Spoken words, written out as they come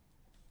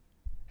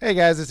Hey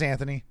guys, it's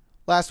Anthony.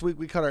 Last week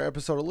we cut our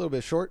episode a little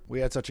bit short. We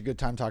had such a good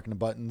time talking to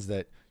buttons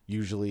that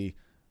usually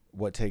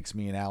what takes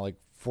me and Alec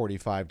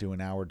 45 to an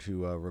hour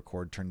to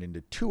record turned into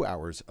 2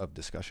 hours of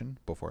discussion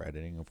before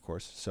editing, of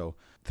course. So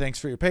thanks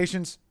for your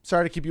patience.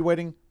 Sorry to keep you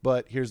waiting,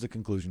 but here's the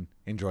conclusion.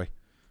 Enjoy.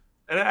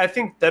 And I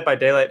think Dead by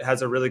Daylight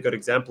has a really good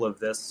example of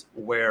this,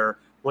 where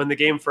when the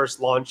game first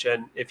launched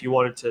and if you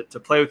wanted to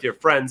play with your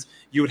friends,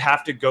 you would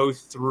have to go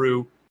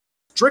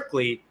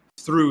strictly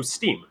through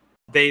Steam.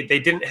 They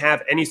didn't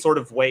have any sort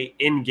of way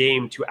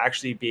in-game to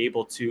actually be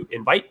able to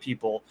invite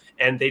people,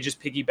 and they just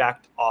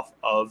piggybacked off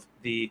of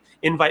the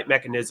invite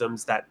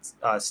mechanisms that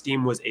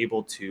Steam was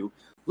able to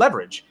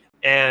leverage.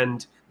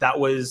 And that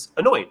was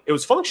annoying. It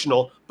was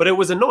functional, but it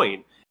was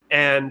annoying.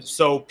 And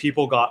so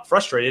people got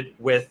frustrated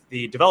with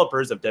the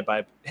developers of Dead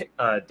by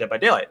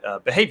Daylight.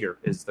 Behavior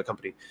is the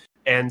company.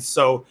 And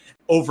so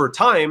over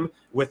time,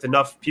 with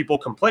enough people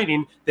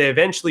complaining, they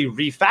eventually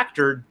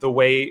refactored the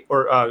way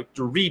or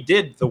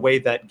redid the way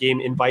that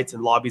game invites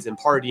and lobbies and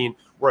partying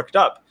worked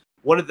up.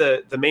 One of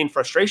the main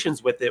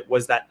frustrations with it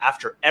was that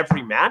after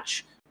every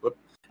match,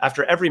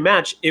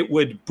 it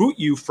would boot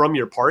you from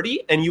your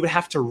party and you would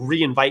have to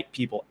re-invite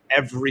people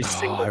every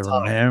single time. I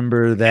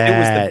remember that. And it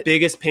was the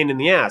biggest pain in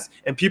the ass.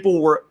 And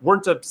people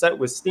weren't upset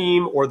with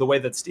Steam or the way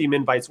that Steam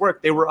invites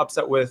work. They were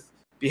upset with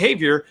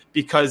behavior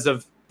because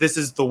of this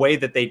is the way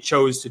that they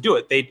chose to do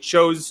it. They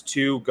chose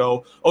to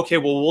go, okay,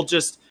 well, we'll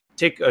just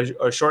take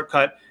a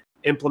shortcut,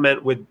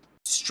 implement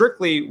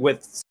strictly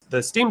with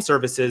the Steam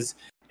services,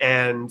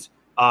 and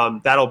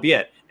that'll be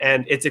it.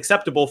 And it's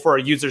acceptable for our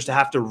users to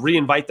have to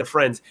re-invite the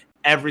friends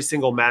every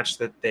single match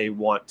that they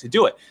want to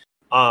do it.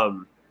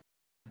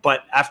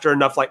 But after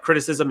enough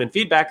criticism and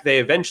feedback, they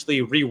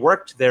eventually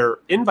reworked their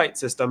invite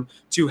system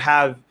to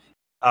have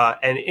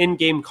an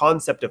in-game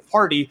concept of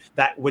party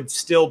that would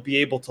still be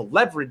able to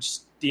leverage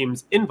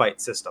Steam's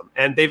invite system.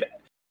 And they've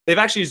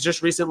actually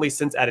just recently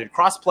since added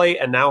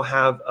crossplay and now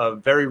have a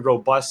very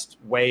robust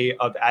way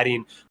of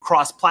adding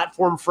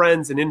cross-platform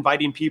friends and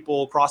inviting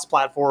people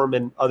cross-platform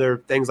and other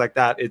things like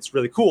that. It's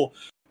really cool.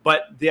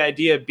 But the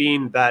idea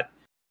being that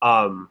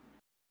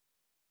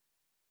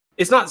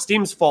it's not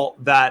Steam's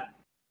fault that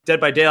Dead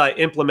by Daylight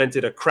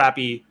implemented a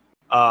crappy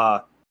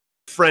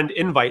friend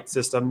invite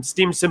system.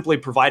 Steam simply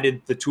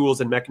provided the tools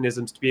and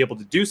mechanisms to be able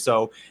to do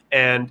so,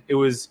 and it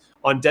was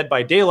on Dead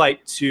by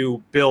Daylight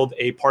to build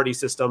a party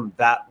system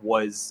that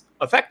was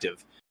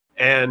effective.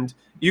 And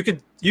you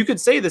could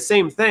say the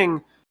same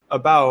thing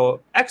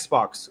about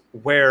Xbox,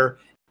 where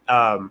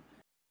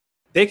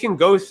they can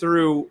go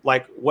through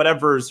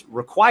whatever's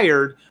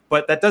required,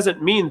 but that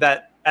doesn't mean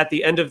that at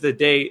the end of the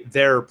day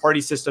their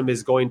party system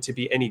is going to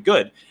be any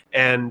good.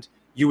 And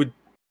you would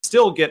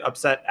still get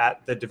upset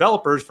at the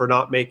developers for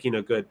not making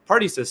a good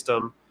party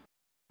system,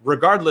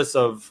 regardless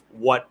of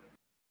what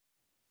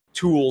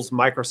tools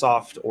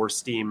Microsoft or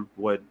Steam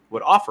would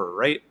offer,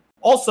 right?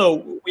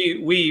 Also,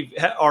 we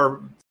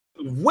are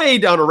way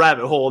down a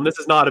rabbit hole, and this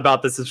is not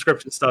about the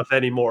subscription stuff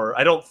anymore,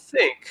 I don't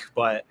think,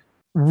 but...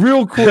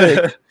 Real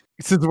quick,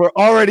 since we're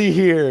already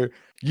here,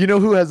 you know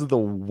who has the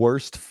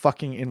worst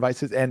fucking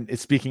invites? And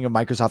speaking of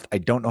Microsoft, I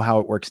don't know how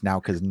it works now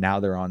because now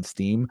they're on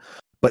Steam,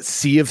 but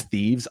Sea of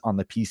Thieves on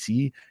the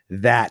PC,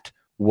 that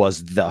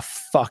was the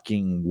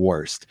fucking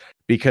worst,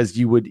 because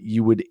you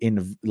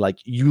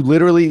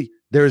literally,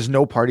 there is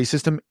no party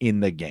system in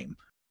the game.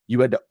 You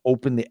had to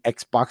open the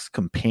Xbox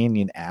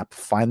companion app,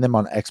 find them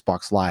on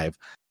Xbox Live,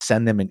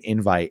 send them an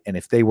invite, and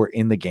if they were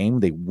in the game,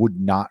 they would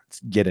not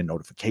get a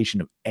notification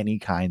of any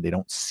kind. They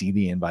don't see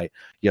the invite.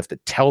 You have to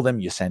tell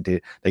them you sent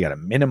it. They got to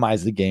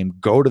minimize the game,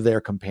 go to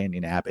their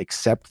companion app,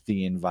 accept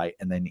the invite,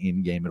 and then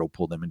in game it'll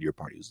pull them into your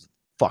party. It was the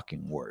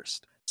fucking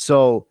worst.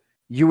 So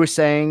you were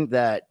saying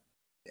that,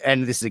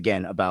 and this is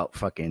again about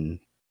fucking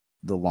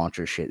the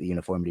launcher shit, the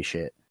uniformity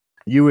shit.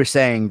 You were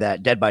saying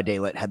that Dead by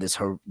Daylight had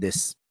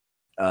this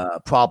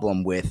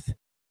problem with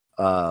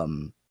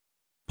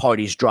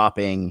parties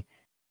dropping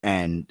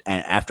and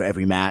after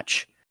every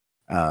match.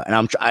 And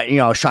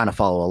I was trying to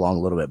follow along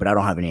a little bit, but I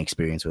don't have any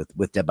experience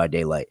with Dead by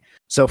Daylight.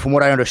 So from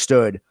what I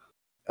understood,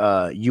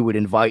 you would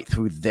invite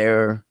through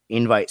their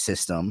invite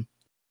system,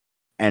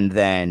 and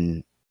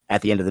then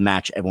at the end of the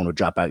match, everyone would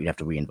drop out. You'd have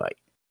to re-invite.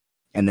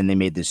 And then they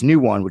made this new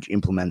one, which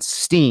implements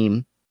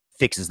Steam,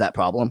 fixes that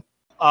problem.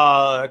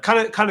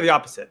 Kind of the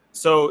opposite.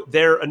 So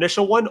their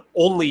initial one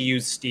only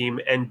used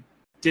Steam and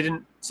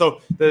didn't.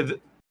 So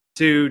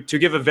to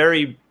give a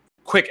very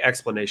quick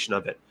explanation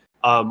of it,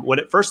 when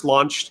it first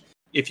launched,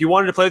 if you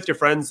wanted to play with your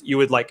friends, you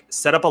would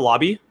set up a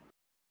lobby,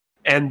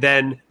 and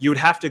then you would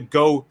have to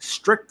go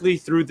strictly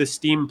through the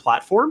Steam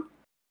platform.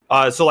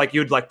 So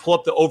you'd pull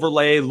up the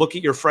overlay, look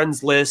at your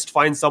friends list,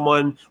 find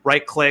someone,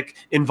 right click,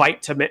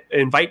 invite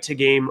to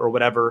game or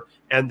whatever,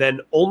 and then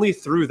only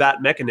through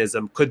that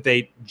mechanism could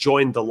they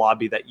join the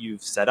lobby that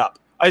you've set up.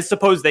 I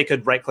suppose they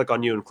could right click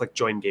on you and click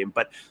join game,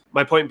 but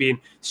my point being,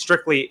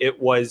 strictly it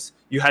was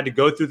you had to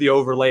go through the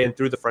overlay and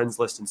through the friends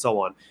list and so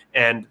on.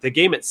 And the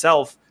game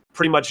itself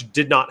pretty much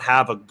did not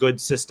have a good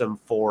system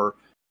for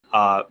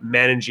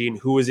managing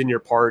who was in your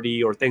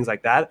party or things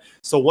like that.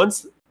 So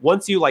once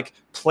once you like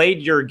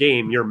played your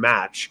game, your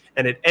match,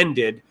 and it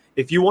ended,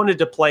 if you wanted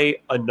to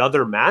play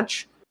another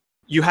match,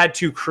 you had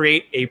to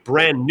create a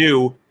brand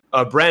new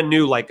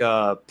like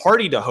a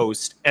party to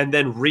host, and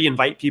then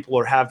re-invite people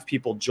or have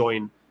people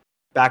join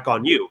back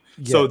on you.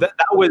 Yeah. So that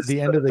was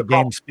the end of the game.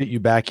 problem. Spit you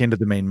back into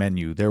the main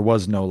menu. There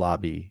was no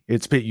lobby.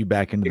 It spit you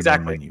back into the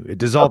main menu. It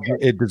dissolved.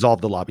 Okay. It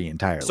dissolved the lobby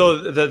entirely. So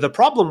the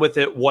problem with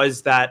it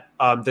was that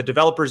the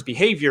developers'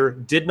 behavior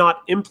did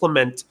not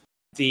implement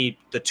the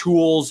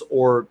tools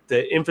or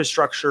the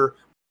infrastructure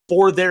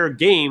for their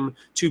game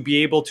to be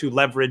able to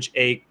leverage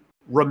a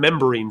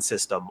remembering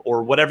system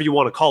or whatever you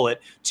want to call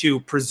it to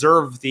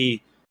preserve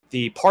the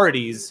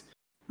parties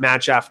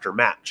match after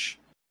match.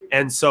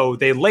 And so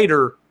they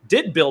later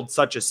did build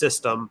such a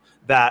system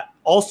that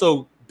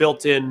also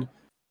built in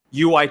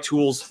UI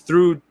tools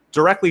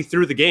directly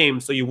through the game,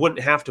 so you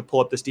wouldn't have to pull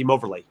up the Steam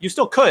overlay. You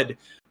still could,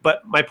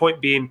 but my point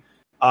being,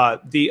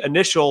 the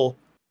initial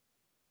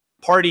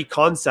party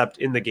concept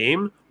in the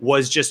game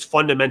was just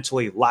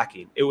fundamentally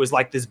lacking. It was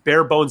like this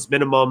bare bones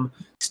minimum.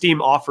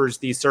 Steam offers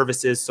these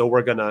services, so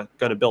we're gonna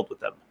build with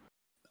them.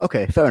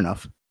 Okay, fair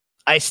enough.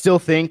 I still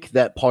think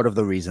that part of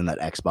the reason that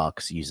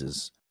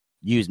Xbox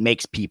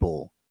makes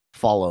people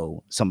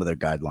follow some of their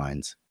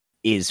guidelines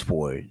is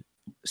for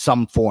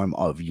some form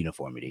of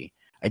uniformity.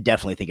 I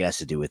definitely think it has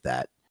to do with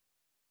that.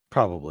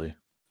 Probably.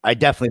 I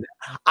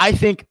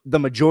think the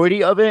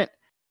majority of it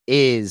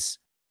is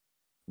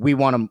we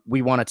want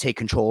to take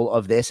control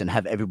of this and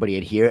have everybody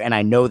adhere. And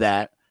I know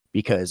that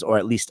because, or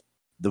at least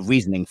the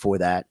reasoning for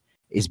that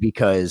is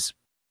because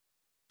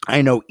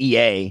I know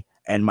EA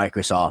and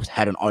Microsoft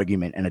had an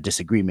argument and a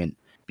disagreement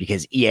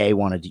because EA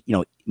wanted,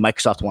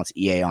 Microsoft wants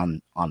EA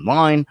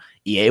online.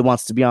 EA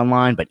wants to be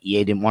online, but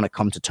EA didn't want to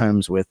come to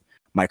terms with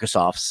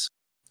Microsoft's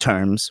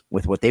terms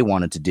with what they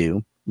wanted to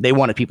do. They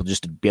wanted people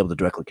just to be able to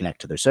directly connect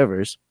to their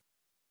servers.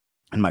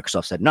 And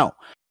Microsoft said no.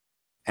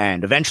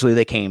 And eventually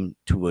they came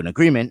to an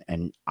agreement.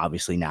 And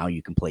obviously now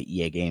you can play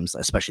EA games,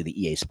 especially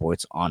the EA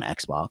Sports on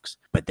Xbox.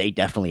 But they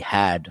definitely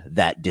had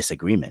that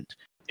disagreement.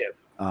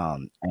 Yeah.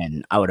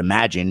 And I would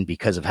imagine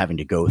because of having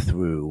to go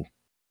through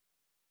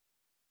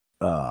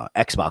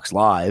Xbox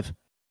Live,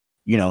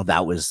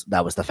 that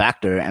was the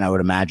factor. And I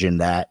would imagine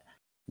that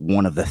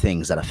one of the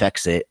things that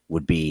affects it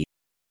would be,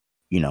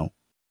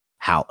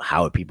 how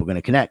are people going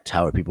to connect?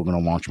 How are people going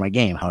to launch my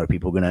game? How are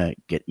people going to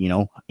get,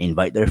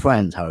 invite their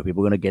friends? How are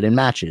people going to get in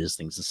matches?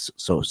 Things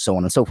so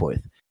on and so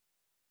forth.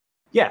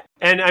 Yeah.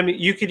 And I mean,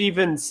 you could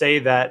even say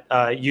that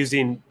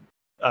using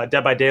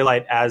Dead by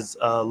Daylight as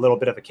a little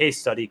bit of a case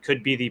study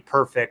could be the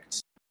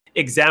perfect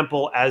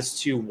example as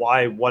to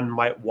why one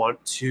might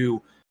want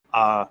to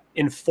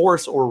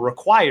enforce or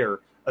require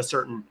a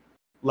certain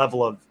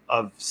level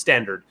of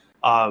standard.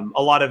 A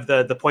lot of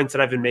the points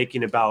that I've been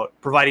making about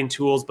providing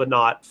tools but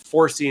not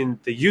forcing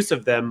the use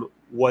of them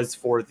was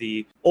for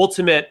the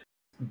ultimate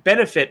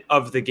benefit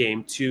of the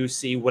game to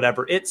see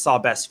whatever it saw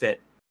best fit,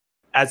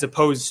 as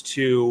opposed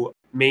to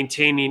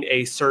maintaining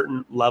a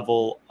certain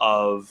level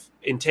of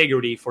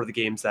integrity for the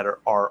games that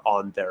are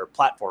on their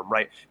platform,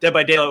 right? Dead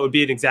by Daylight would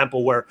be an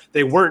example where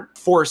they weren't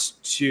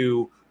forced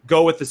to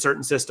go with a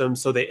certain system,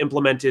 so they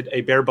implemented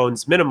a bare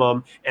bones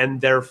minimum and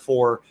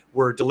therefore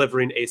were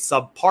delivering a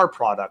subpar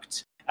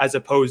product, as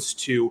opposed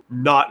to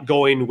not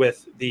going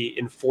with the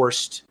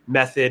enforced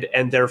method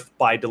and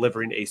thereby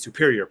delivering a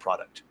superior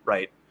product,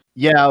 right?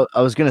 Yeah,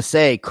 I was going to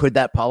say, could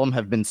that problem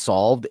have been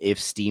solved if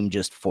Steam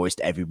just forced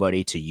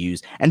everybody to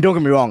use... And don't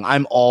get me wrong,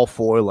 I'm all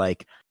for,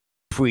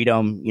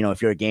 freedom.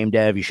 If you're a game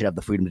dev, you should have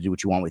the freedom to do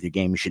what you want with your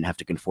game. You shouldn't have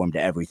to conform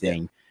to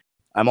everything. Yeah.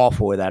 I'm all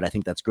for that. I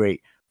think that's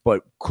great.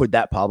 But could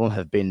that problem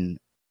have been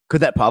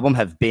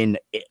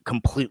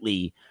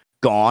completely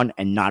gone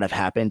and not have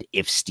happened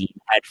if Steam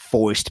had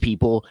forced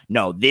people?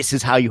 No, this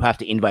is how you have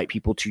to invite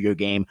people to your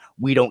game.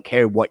 We don't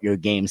care what your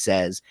game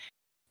says.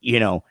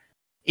 Because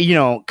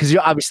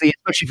you're obviously,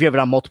 especially if you have it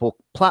on multiple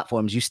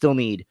platforms, you still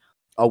need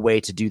a way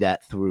to do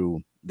that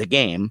through the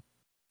game.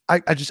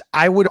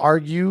 I would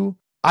argue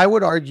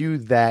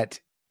that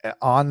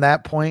on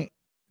that point,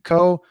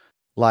 because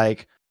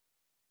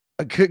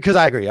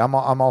I agree, I'm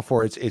all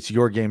for it. It's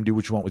your game, do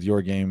what you want with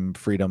your game,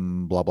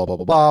 freedom, blah blah blah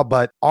blah blah.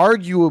 But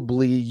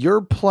arguably,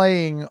 you're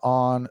playing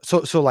on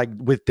so like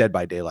with Dead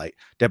by Daylight.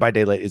 Dead by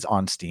Daylight is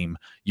on Steam.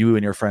 You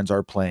and your friends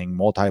are playing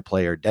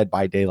multiplayer Dead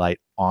by Daylight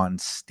on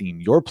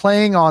Steam. You're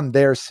playing on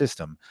their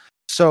system.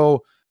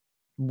 So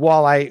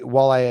while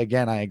I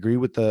again I agree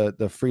with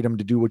the freedom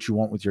to do what you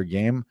want with your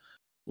game,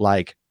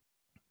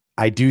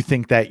 I do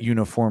think that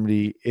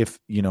uniformity, if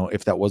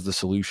that was the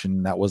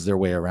solution, that was their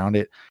way around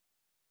it.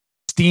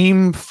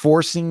 Steam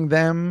forcing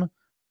them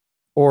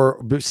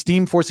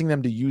to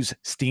use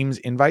Steam's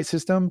invite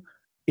system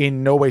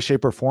in no way,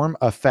 shape, or form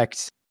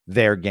affects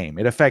their game.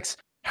 It affects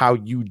how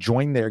you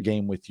join their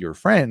game with your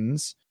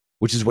friends,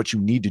 which is what you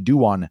need to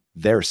do on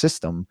their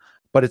system.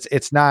 But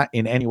it's not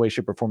in any way,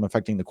 shape, or form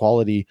affecting the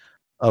quality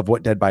of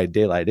what Dead by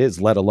Daylight is,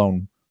 let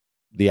alone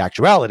the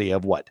actuality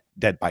of what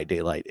Dead by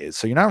Daylight is.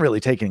 So you're not really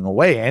taking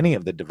away any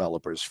of the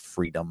developers'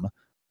 freedom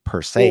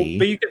per se.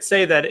 But you could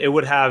say that it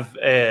would have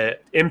an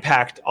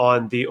impact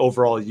on the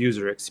overall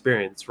user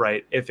experience,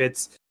 right? If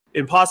it's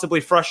impossibly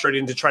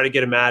frustrating to try to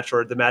get a match,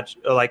 or the match,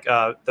 like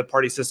the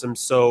party system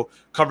so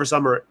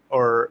cumbersome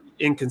or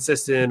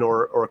inconsistent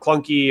or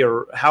clunky,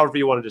 or however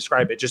you want to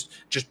describe it,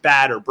 just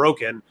bad or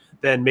broken,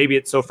 then maybe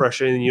it's so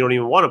frustrating you don't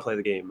even want to play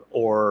the game,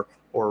 or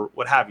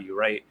what have you,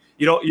 right?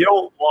 You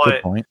don't want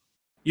Good point.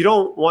 you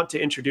don't want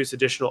to introduce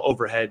additional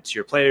overhead to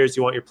your players.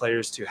 You want your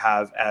players to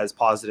have as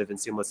positive and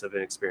seamless of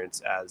an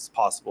experience as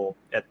possible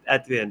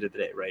at the end of the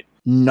day, right?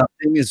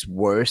 Nothing is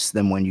worse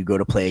than when you go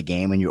to play a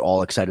game and you're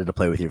all excited to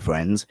play with your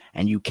friends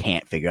and you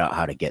can't figure out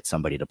how to get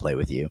somebody to play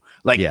with you.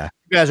 Like, Yeah.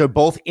 you guys are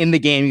both in the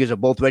game, you guys are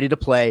both ready to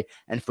play,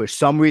 and for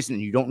some reason,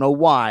 you don't know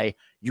why,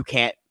 you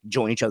can't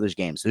join each other's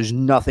games. There's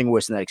nothing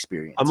worse than that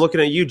experience. I'm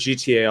looking at you,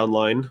 GTA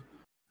Online.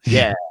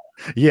 Yeah.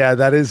 Yeah,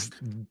 that is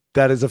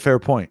a fair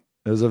point.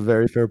 That is a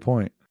very fair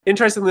point.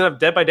 Interestingly enough,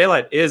 Dead by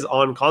Daylight is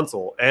on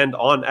console and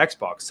on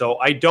Xbox. So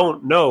I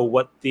don't know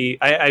what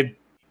I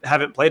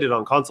haven't played it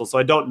on console, so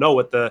I don't know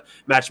what the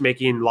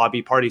matchmaking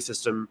lobby party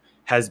system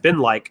has been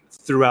like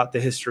throughout the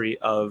history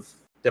of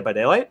Dead by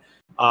Daylight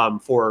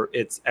for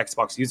its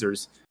Xbox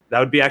users. That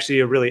would be actually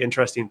a really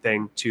interesting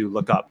thing to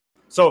look up.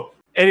 So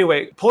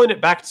anyway, pulling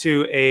it back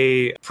to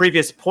a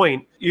previous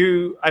point,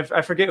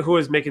 I forget who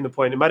was making the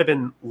point. It might have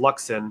been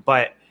Luxon,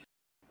 but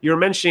you were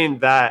mentioning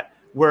that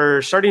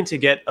we're starting to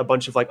get a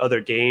bunch of like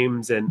other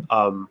games and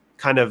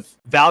kind of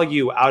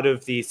value out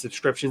of the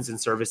subscriptions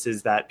and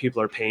services that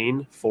people are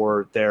paying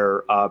for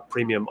their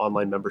premium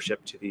online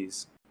membership to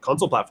these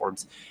console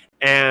platforms.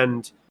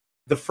 And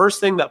the first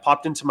thing that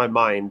popped into my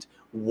mind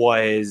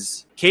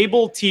was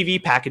cable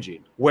TV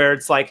packaging, where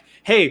it's like,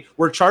 hey,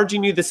 we're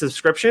charging you the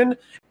subscription,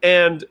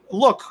 and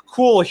look,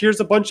 cool, here's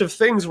a bunch of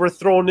things we're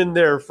throwing in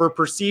there for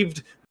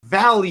perceived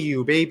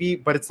value, baby.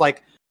 But it's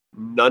like,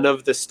 none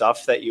of the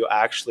stuff that you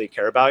actually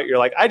care about. You're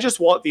like, I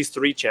just want these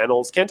 3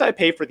 channels. Can't I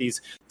pay for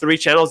these 3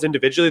 channels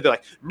individually? They're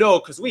like, no,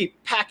 because we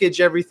package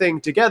everything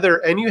together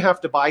and you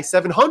have to buy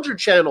 700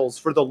 channels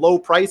for the low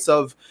price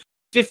of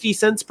 50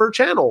 cents per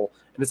channel.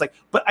 And it's like,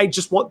 but I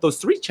just want those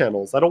 3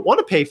 channels. I don't want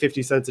to pay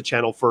 50 cents a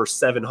channel for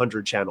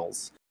 700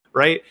 channels,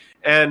 right?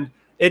 And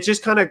it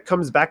just kind of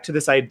comes back to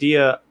this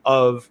idea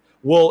of,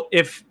 well,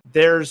 if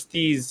there's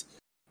these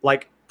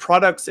like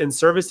products and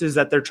services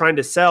that they're trying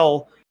to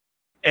sell,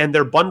 and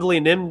they're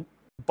bundling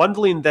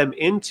them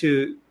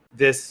into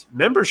this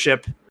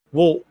membership,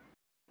 well,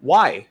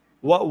 why?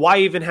 Why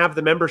even have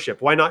the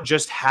membership? Why not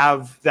just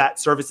have that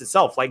service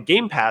itself? Like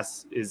Game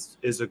Pass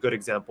is a good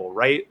example,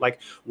 right? Like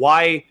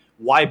why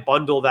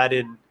bundle that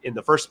in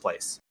the first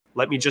place?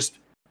 Let me just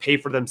pay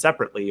for them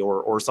separately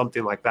or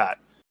something like that.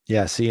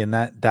 Yeah, see, and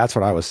that's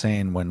what I was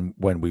saying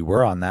when we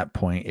were on that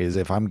point, is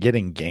if I'm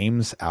getting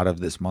games out of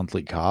this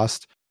monthly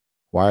cost,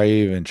 why are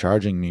you even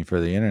charging me for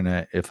the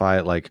internet if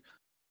I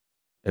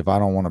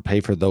don't want to pay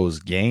for those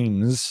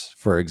games,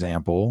 for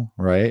example,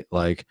 right?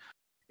 Like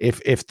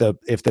if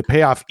the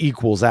payoff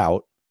equals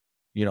out,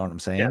 you know what I'm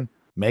saying?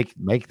 Yeah.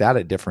 Make that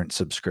a different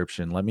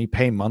subscription. Let me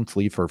pay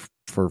monthly for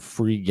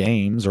free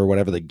games or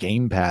whatever the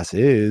Game Pass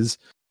is,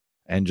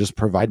 and just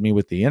provide me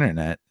with the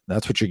internet.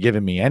 That's what you're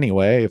giving me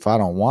anyway. If I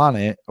don't want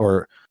it,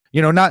 or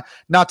not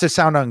to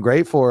sound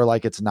ungrateful or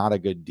like it's not a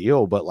good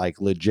deal, but like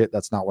legit,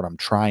 that's not what I'm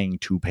trying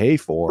to pay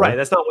for. Right.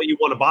 That's not what you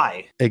want to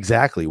buy.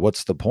 Exactly.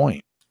 What's the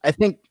point? I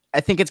think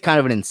it's kind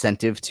of an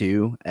incentive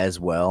too, as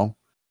well.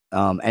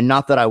 And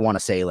not that I want to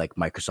say like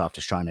Microsoft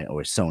is trying to,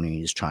 or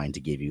Sony is trying to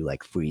give you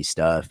like free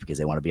stuff because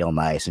they want to be all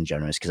nice and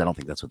generous, because I don't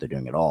think that's what they're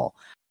doing at all.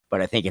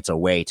 But I think it's a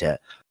way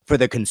for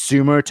the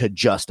consumer to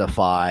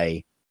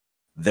justify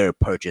their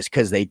purchase,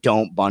 because they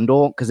don't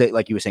bundle, because they,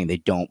 like you were saying, they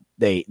don't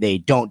do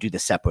the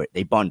separate,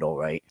 they bundle,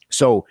 right?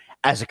 So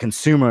as a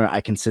consumer, I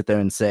can sit there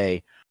and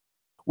say,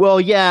 well,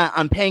 yeah,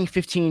 I'm paying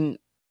 $15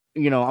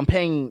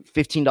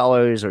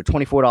 or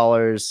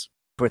 $24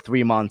 for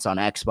 3 months on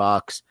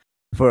Xbox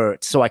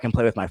so I can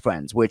play with my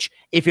friends, which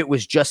if it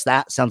was just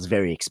that, sounds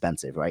very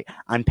expensive, right?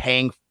 I'm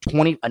paying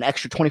an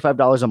extra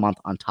 $25 a month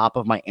on top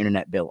of my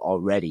internet bill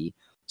already,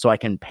 so I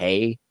can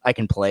play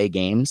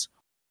games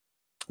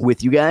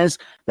with you guys.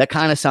 That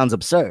kind of sounds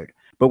absurd.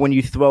 But when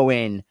you throw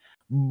in,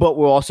 but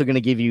we're also going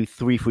to give you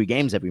 3 free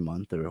games every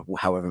month, or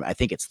however, I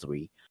think it's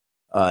 3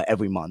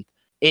 every month,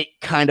 it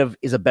kind of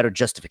is a better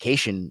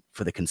justification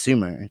for the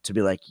consumer to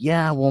be like,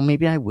 yeah, well,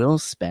 maybe I will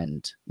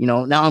spend,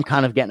 now I'm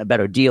kind of getting a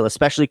better deal,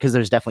 especially because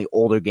there's definitely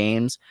older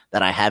games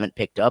that I haven't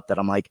picked up that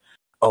I'm like,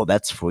 oh,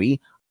 that's free.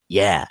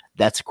 Yeah,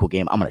 that's a cool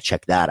game. I'm going to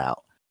check that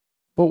out.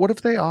 But what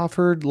if they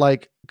offered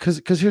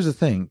because here's the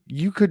thing,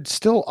 you could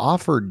still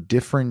offer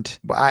different,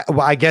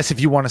 I guess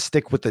if you want to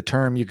stick with the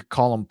term, you could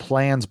call them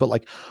plans, but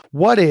like,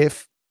 what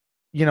if,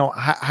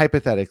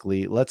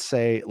 hypothetically, let's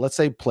say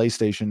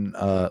PlayStation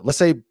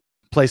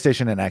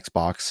and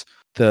Xbox,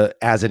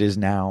 as it is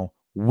now,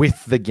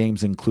 with the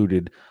games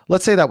included,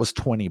 let's say that was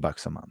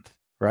 $20 a month,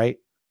 right?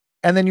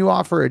 And then you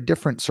offer a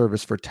different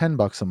service for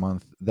 $10 a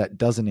month that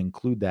doesn't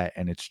include that,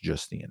 and it's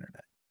just the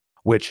internet,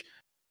 which,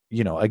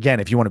 again,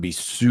 if you want to be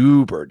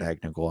super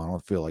technical, I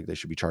don't feel like they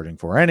should be charging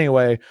for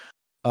anyway,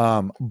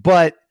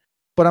 But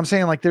I'm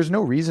saying like there's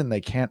no reason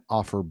they can't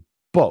offer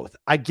both.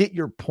 I get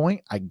your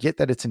point. I get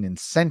that it's an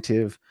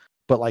incentive,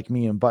 but like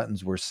me and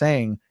Buttons were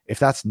saying, if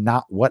that's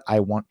not what I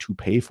want to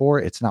pay for,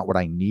 it's not what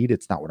I need,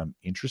 it's not what I'm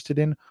interested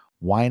in,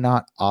 why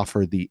not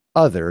offer the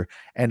other?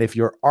 And if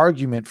your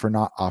argument for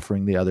not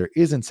offering the other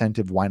is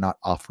incentive, why not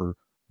offer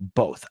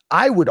both?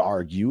 I would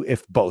argue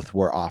if both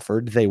were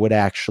offered, they would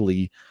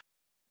actually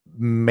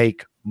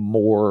make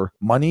more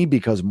money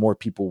because more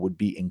people would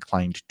be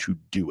inclined to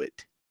do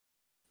it.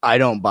 I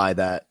don't buy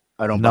that.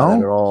 I don't buy that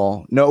at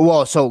all. No,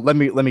 well, so let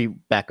me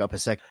back up a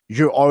sec.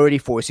 You're already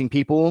forcing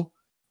people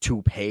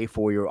to pay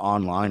for your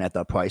online at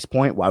the price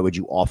point. Why would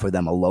you offer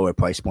them a lower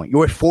price point?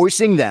 You're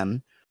forcing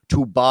them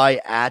to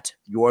buy at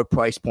your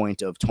price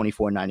point of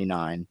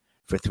 $24.99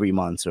 for 3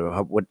 months,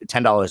 or what,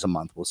 $10 a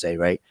month, we'll say,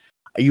 right?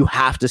 You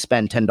have to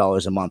spend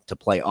 $10 a month to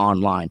play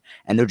online,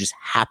 and they'll just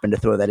happen to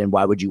throw that in.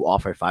 Why would you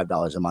offer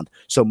 $5 a month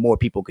so more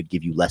people could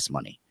give you less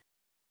money?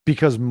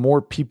 Because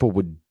more people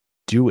would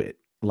do it.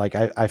 Like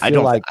I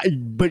feel like,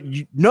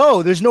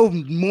 no, there's no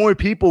more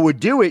people would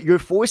do it. You're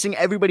forcing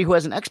everybody who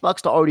has an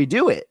Xbox to already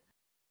do it.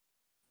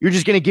 You're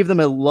just going to give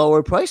them a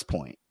lower price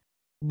point.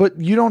 But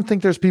you don't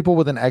think there's people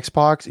with an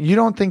Xbox? You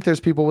don't think there's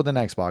people with an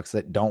Xbox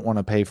that don't want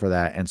to pay for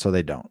that, and so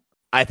they don't?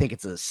 I think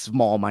it's a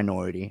small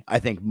minority. I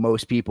think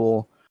most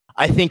people.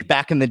 I think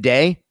back in the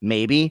day,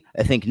 maybe.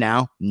 I think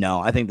now,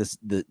 no. I think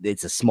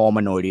it's a small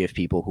minority of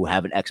people who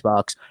have an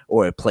Xbox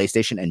or a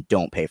PlayStation and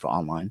don't pay for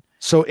online.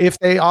 So if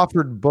they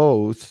offered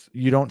both,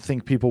 you don't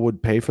think people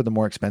would pay for the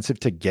more expensive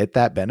to get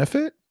that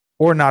benefit,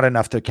 or not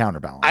enough to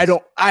counterbalance? I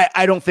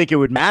don't think it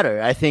would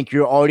matter. I think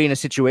you're already in a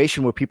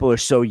situation where people are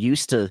so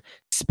used to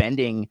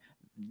spending,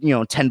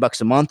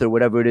 $10 a month or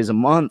whatever it is a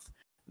month,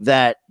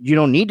 that you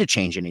don't need to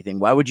change anything.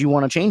 Why would you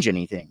want to change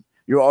anything?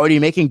 You're already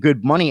making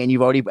good money, and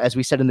you've already, as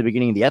we said in the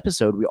beginning of the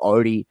episode, we've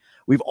already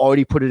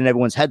put it in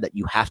everyone's head that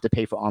you have to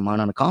pay for online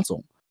on a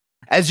console.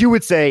 As you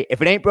would say,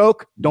 if it ain't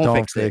broke,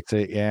 don't fix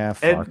it. Yeah,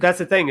 fuck. And that's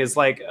the thing is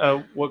like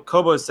what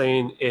Kobo is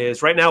saying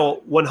is right now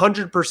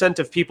 100%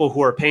 of people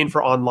who are paying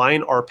for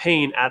online are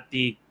paying at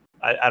the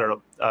I don't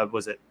know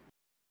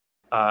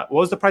what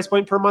was the price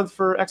point per month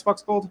for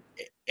Xbox Gold?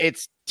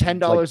 It's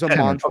 $10 a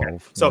month. Okay.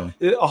 So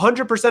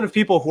 100% of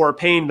people who are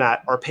paying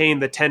that are paying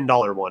the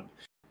 $10 one,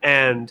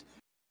 and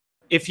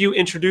if you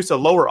introduce a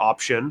lower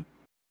option,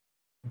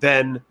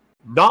 then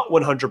not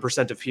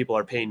 100% of people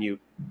are paying you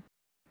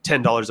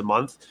 $10 a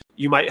month.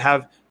 You might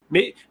have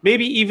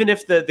maybe even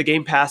if the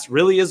Game Pass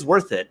really is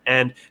worth it,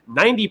 and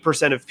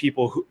 90% of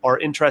people who are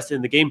interested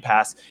in the Game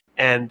Pass,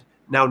 and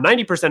now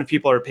 90% of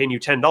people are paying you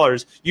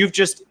 $10, you've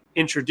just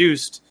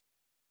introduced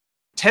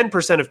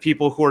 10% of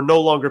people who are no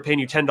longer paying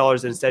you $10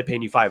 and instead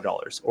paying you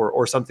 $5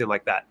 or something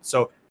like that.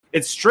 So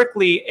it's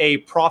strictly a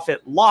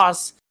profit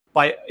loss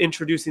by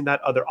introducing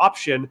that other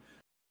option.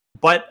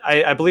 But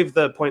I believe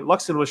the point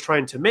Luxon was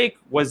trying to make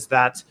was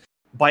that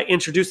by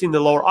introducing the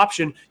lower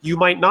option, you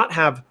might not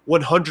have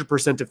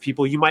 100% of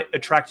people. You might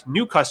attract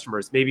new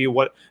customers. Maybe it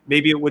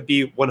would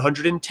be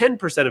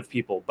 110% of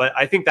people. But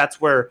I think that's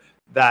where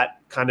that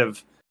kind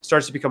of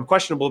starts to become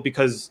questionable,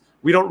 because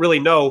we don't really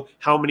know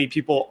how many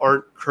people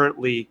aren't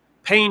currently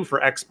paying for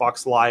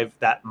Xbox Live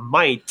that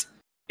might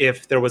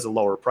if there was a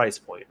lower price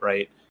point,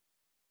 right?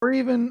 Or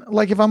even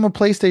like if I'm a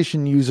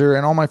PlayStation user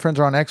and all my friends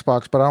are on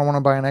Xbox, but I don't want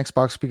to buy an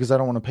Xbox because I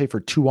don't want to pay for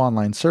 2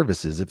 online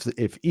services.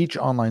 If each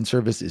online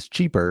service is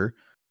cheaper,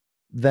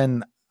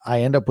 then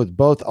I end up with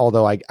both.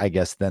 Although I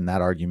guess then that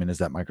argument is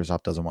that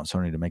Microsoft doesn't want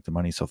Sony to make the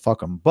money, so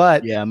fuck them.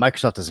 But yeah,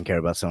 Microsoft doesn't care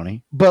about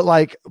Sony.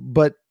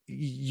 But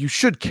you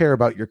should care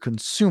about your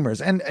consumers.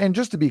 And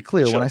just to be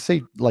clear, when I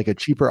say like a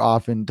cheaper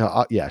option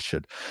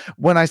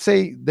when I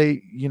say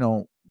they,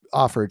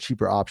 offer a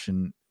cheaper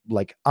option,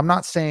 like I'm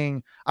not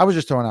saying, I was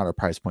just throwing out a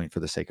price point for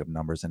the sake of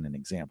numbers and an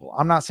example.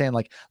 I'm not saying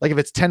like if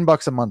it's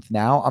 $10 a month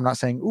now, I'm not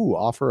saying, ooh,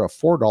 offer a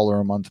 $4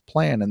 a month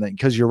plan. And then,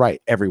 cause you're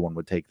right, everyone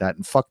would take that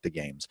and fuck the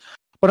games.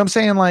 But I'm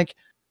saying like,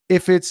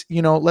 if it's,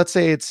 let's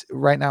say it's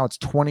right now it's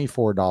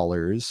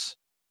 $24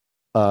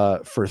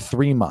 for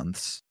 3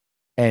 months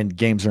and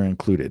games are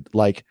included.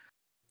 Like,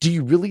 do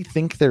you really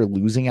think they're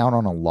losing out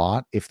on a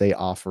lot if they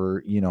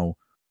offer,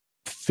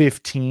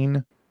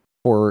 15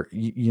 or,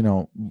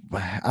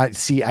 I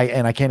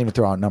can't even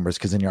throw out numbers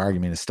because then your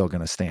argument is still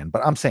going to stand,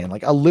 but I'm saying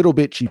like a little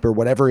bit cheaper,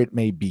 whatever it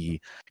may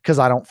be, because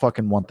I don't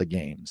fucking want the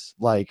games.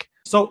 Like,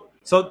 so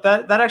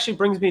that actually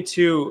brings me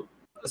to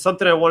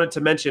something I wanted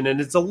to mention,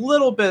 and it's a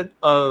little bit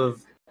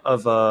of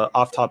a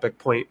off topic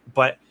point,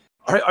 but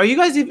are you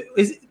guys even,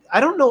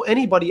 I don't know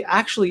anybody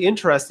actually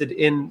interested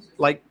in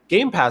like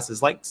Game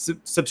Passes, like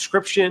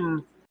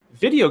subscription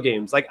video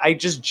games. Like I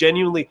just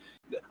genuinely,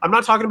 I'm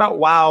not talking about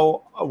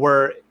WoW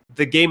where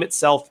the game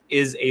itself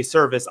is a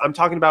service. I'm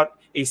talking about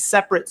a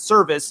separate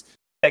service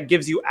that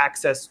gives you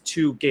access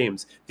to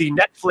games. The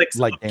Netflix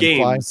like of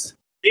games.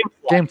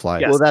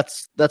 Gamefly. Yes. Well,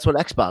 that's what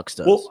Xbox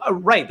does. Well,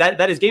 right.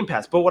 That is Game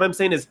Pass. But what I'm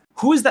saying is,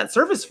 who is that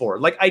service for?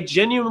 Like, I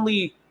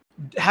genuinely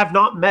have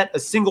not met a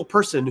single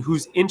person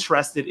who's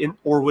interested in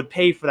or would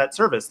pay for that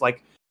service.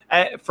 Like,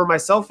 for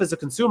myself as a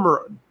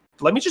consumer,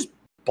 let me just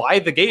buy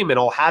the game and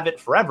I'll have it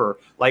forever.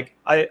 Like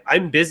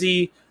I'm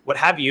busy, what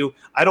have you.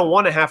 I don't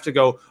want to have to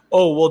go,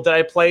 oh, well, did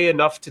I play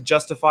enough to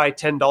justify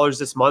 $10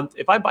 this month?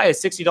 If I buy a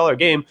 $60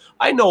 game,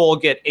 I know I'll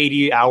get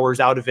 80 hours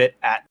out of it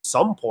at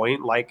some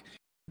point. Like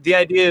the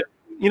idea,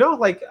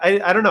 like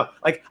I don't know.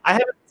 Like I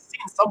haven't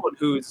seen someone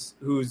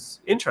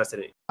who's interested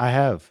in it. I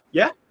have.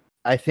 Yeah.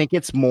 I think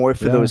it's more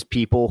for those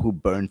people who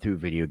burn through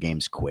video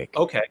games quick.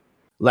 Okay.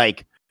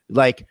 Like,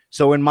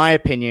 so in my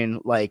opinion,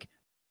 like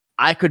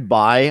I could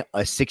buy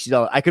four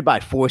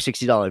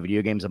 $60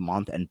 video games a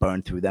month and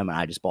burn through them. And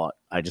I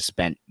just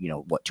spent,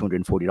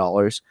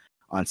 $240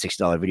 on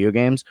 $60 video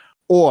games,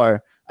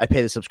 or I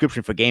pay the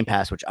subscription for Game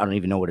Pass, which I don't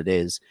even know what it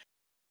is.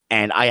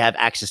 And I have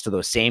access to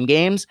those same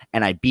games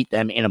and I beat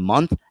them in a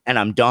month and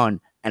I'm done.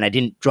 And I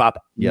didn't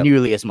drop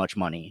nearly as much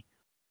money.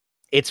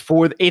 It's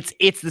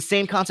the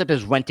same concept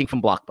as renting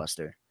from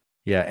Blockbuster.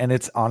 Yeah. And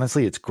it's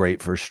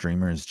great for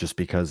streamers just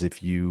because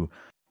if I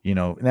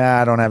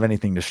don't have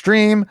anything to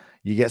stream,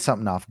 you get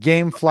something off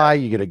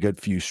GameFly, you get a good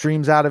few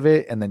streams out of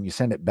it, and then you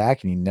send it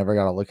back and you never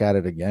got to look at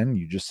it again.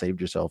 You just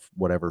saved yourself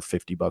whatever,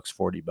 $50,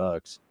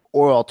 $40.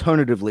 Or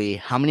alternatively,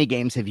 how many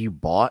games have you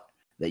bought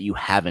that you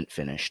haven't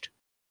finished?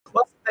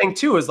 Well, that's the thing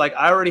too, is like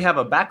I already have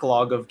a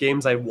backlog of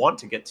games I want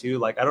to get to.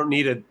 Like I don't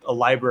need a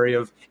library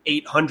of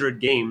 800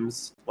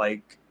 games.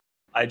 Like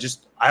I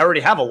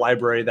already have a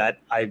library that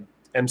I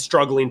am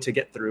struggling to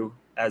get through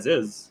as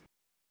is,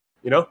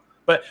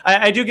 But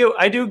I do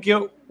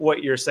get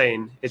what you're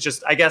saying. It's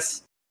just, I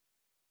guess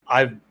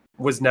I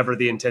was never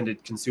the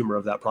intended consumer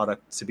of that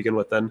product to begin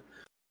with then.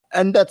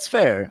 And that's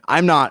fair.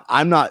 I'm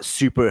not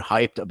super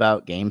hyped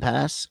about Game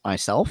Pass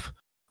myself.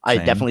 I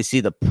definitely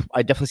see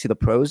the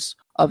pros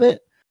of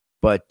it,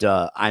 but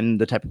I'm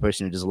the type of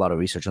person who does a lot of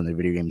research on the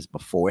video games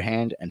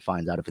beforehand and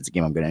finds out if it's a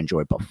game I'm going to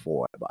enjoy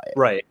before I buy it.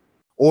 Right.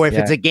 Or if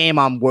it's a game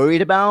I'm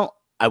worried about,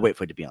 I wait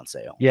for it to be on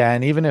sale. Yeah,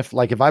 and even if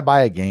I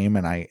buy a game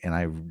and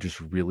I just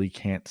really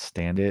can't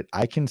stand it,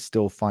 I can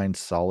still find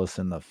solace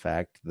in the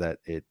fact that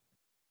it,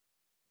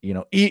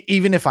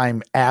 even if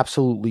I'm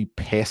absolutely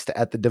pissed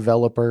at the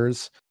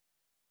developers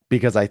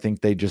because I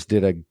think they just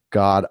did a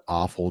god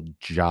awful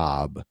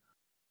job,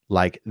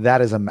 like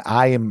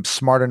I am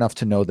smart enough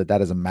to know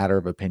that is a matter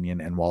of opinion.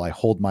 And while I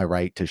hold my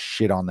right to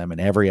shit on them in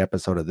every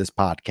episode of this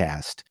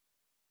podcast,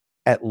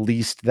 at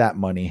least that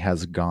money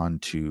has gone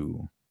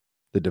to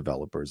the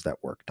developers that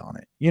worked on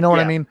it. You know what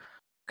I mean?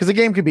 Because the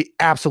game could be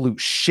absolute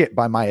shit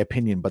by my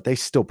opinion, but they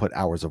still put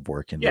hours of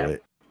work into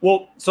it.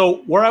 Well,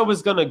 so where I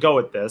was going to go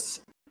with this,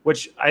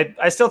 which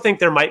I still think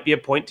there might be a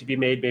point to be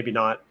made, maybe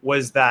not,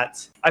 was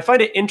that I find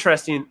it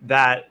interesting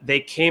that they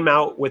came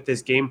out with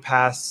this Game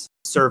Pass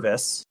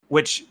service,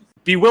 which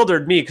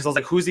bewildered me because I was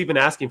like, who's even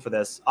asking for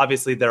this?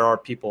 Obviously, there are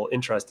people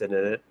interested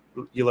in it.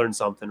 You learn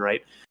something,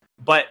 right?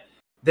 But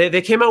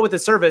they came out with a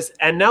service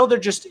and now they're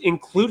just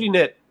including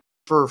it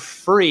for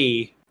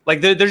free.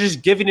 Like they're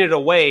just giving it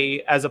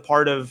away as a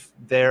part of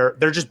they're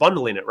just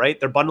bundling it, right?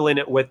 They're bundling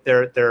it with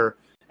their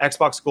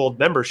Xbox Gold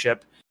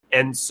membership.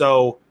 And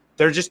so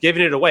they're just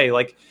giving it away.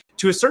 Like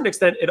to a certain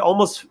extent, it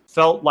almost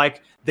felt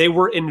like they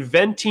were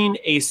inventing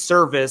a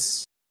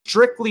service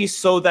strictly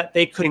so that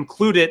they could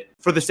include it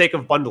for the sake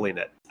of bundling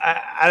it.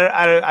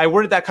 I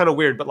worded that kind of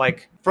weird, but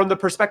like from the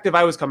perspective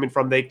I was coming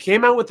from, they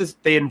came out with this,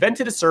 they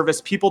invented a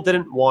service people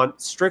didn't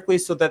want strictly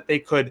so that they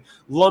could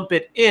lump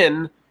it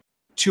in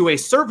to a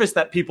service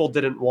that people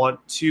didn't want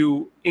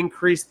to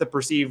increase the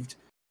perceived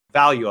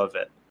value of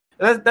it.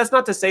 And that's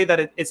not to say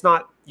that it's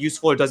not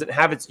useful or doesn't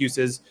have its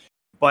uses,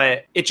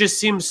 but it just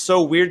seems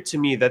so weird to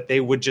me that they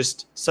would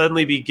just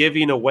suddenly be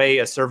giving away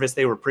a service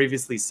they were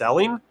previously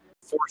selling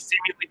for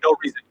seemingly no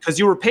reason. Because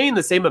you were paying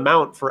the same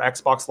amount for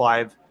Xbox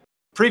Live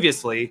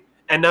previously,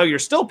 and now you're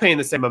still paying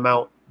the same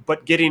amount,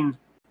 but getting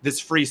this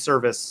free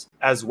service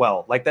as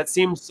well. Like that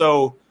seems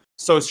so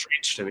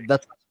strange to me.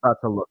 That's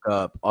about to look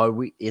up.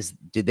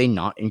 Did they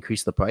not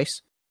increase the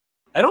price?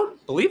 I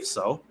don't believe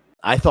so.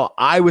 I thought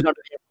I was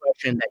under the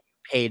impression that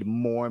you paid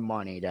more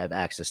money to have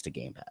access to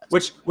Game Pass.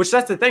 Which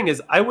that's the thing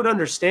is I would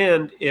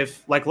understand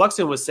if, like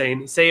Luxon was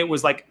saying, say it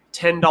was like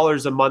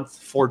 $10 a month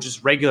for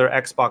just regular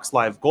Xbox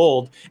Live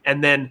Gold,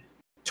 and then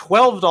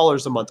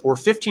 $12 a month or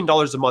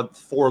 $15 a month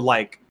for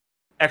like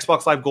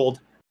Xbox Live Gold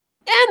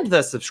and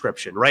the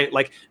subscription, right?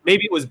 Like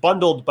maybe it was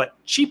bundled but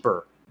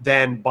cheaper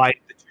than buying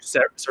the two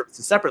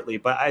services separately,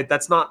 but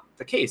that's not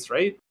the case,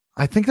 right?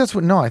 I think that's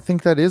what. No, I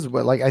think that is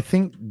what. Like I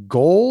think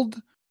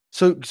Gold.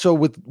 So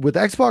with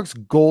Xbox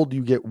Gold,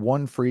 you get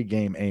one free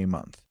game a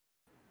month.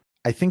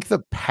 I think the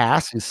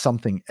pass is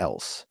something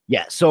else.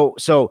 Yeah. So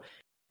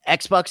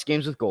Xbox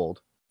games with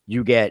Gold,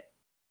 you get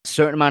a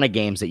certain amount of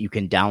games that you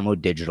can download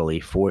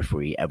digitally for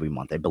free every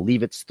month. I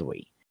believe it's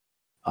 3.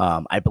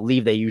 I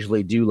believe they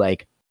usually do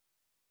like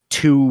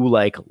 2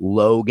 like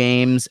low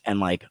games and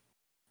like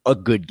a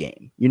good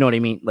game. You know what I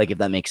mean? Like if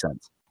that makes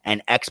sense.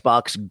 And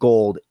Xbox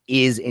Gold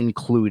is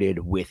included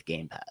with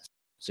Game Pass.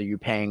 So you're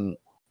paying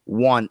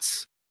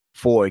once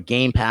for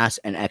Game Pass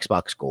and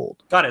Xbox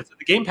Gold. Got it. So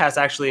the Game Pass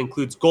actually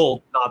includes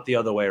Gold, not the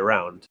other way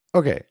around.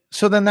 Okay,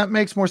 so then that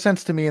makes more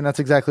sense to me, and that's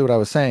exactly what I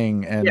was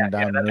saying. And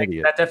I'm an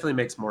idiot. That definitely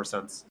makes more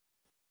sense.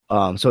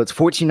 So it's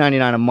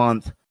 $14.99 a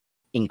month,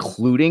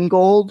 including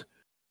gold.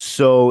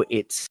 So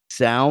it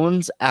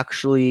sounds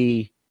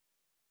actually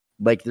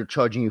like they're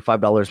charging you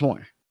 $5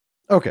 more.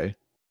 Okay.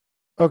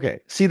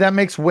 See, that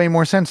makes way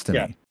more sense to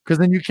Yeah. me, because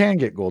then you can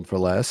get gold for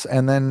less,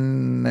 and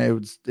then it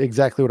was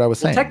exactly what I was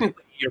saying.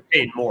 Technically, you're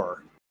paying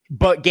more.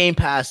 But Game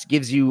Pass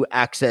gives you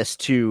access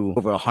to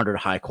over 100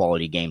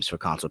 high-quality games for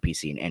console,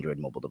 PC, and Android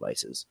mobile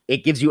devices.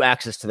 It gives you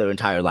access to their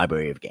entire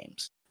library of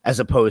games, as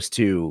opposed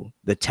to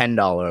the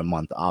 $10 a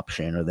month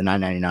option or the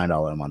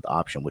 $9.99 a month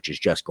option, which is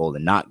just gold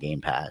and not Game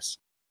Pass,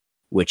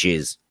 which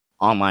is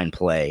online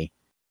play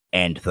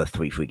and the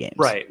 3 free games.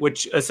 Right,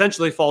 which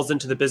essentially falls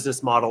into the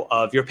business model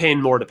of you're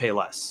paying more to pay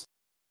less.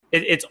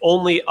 It's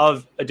only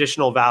of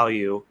additional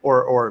value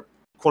or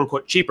quote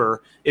unquote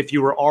cheaper if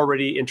you were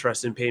already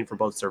interested in paying for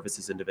both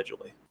services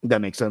individually.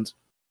 That makes sense.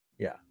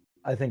 Yeah,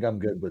 I think I'm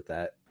good with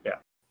that. Yeah.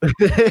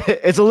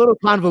 It's a little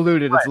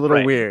convoluted. It's a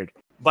little weird.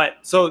 But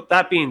so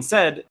that being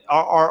said,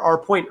 our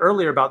point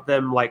earlier about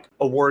them like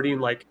awarding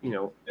like,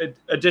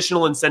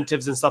 additional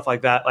incentives and stuff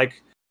like that,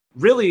 like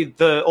really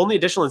the only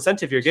additional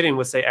incentive you're getting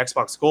with say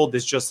Xbox Gold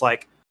is just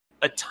like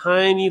a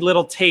tiny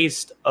little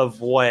taste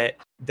of what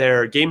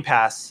their Game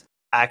Pass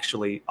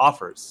actually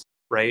offers,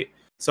 right?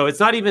 So it's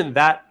not even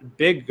that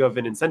big of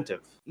an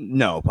incentive.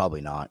 No, probably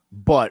not.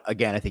 But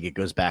again, I think it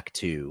goes back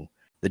to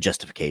the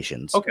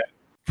justifications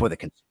for the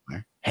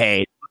consumer.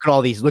 Hey, look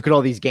at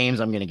all these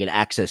games I'm going to get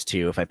access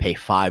to if I pay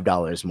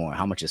 $5 more.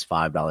 How much is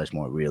 $5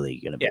 more really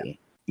going to be?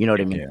 You know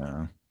what I mean?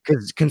 Yeah.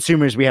 Because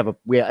consumers, we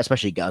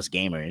especially us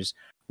gamers,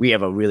 we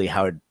have a really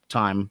hard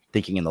time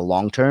thinking in the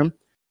long term,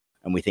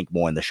 and we think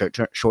more in the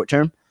short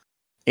term.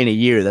 In a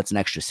year, that's an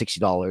extra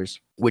 $60,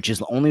 which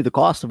is only the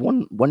cost of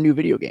one new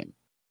video game.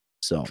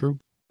 So True.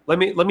 Let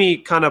me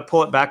kind of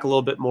pull it back a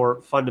little bit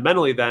more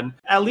fundamentally then.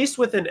 At least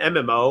with an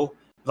MMO,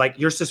 like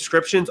your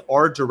subscriptions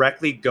are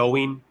directly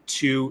going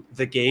to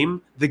the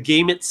game. The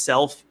game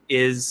itself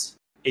is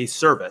a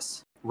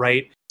service,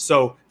 right?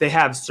 So they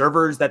have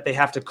servers that they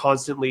have to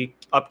constantly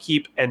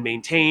upkeep and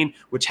maintain,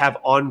 which have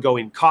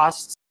ongoing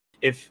costs.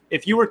 If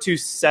you were to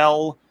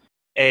sell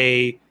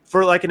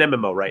for like an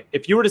MMO, right?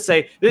 If you were to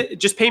say,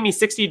 just pay me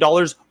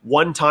 $60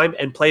 one time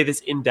and play this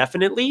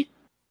indefinitely,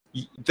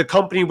 the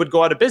company would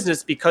go out of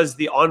business because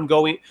the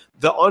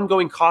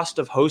ongoing cost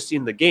of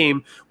hosting the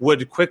game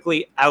would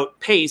quickly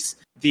outpace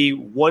the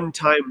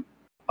one-time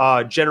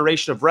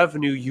generation of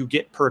revenue you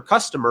get per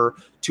customer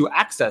to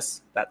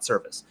access that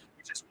service.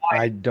 Which is why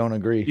I don't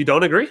agree. You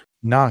don't agree?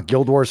 Nah,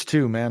 Guild Wars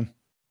 2, man.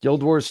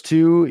 Guild Wars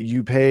 2,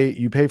 you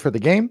pay for the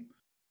game,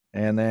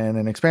 and then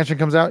an expansion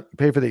comes out, you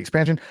pay for the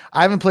expansion.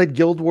 I haven't played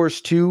Guild Wars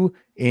 2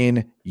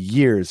 in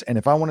years, and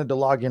if I wanted to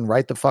log in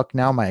right the fuck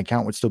now, my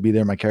account would still be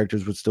there, my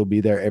characters would still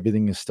be there,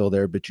 everything is still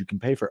there, but you can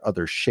pay for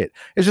other shit.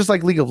 It's just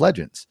like League of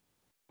Legends.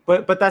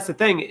 But that's the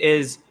thing,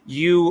 is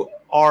you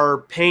are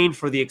paying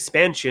for the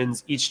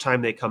expansions each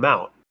time they come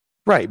out.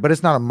 Right, but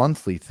it's not a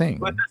monthly thing.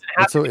 But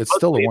it's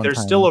still a one-time.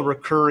 There's still a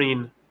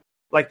recurring,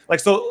 like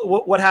so.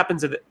 What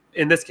happens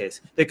in this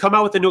case? They come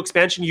out with a new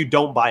expansion, you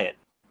don't buy it.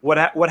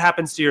 What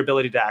happens to your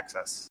ability to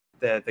access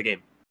the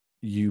game?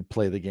 You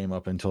play the game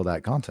up until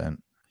that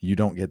content. You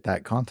don't get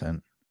that content.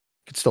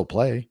 You could still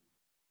play.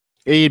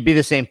 It'd be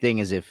the same thing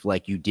as if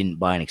like you didn't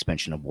buy an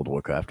expansion of World of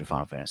Warcraft or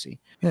Final Fantasy.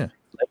 Yeah.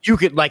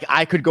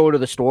 I could go to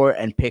the store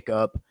and pick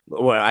up,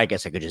 or I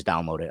guess I could just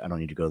download it. I don't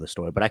need to go to the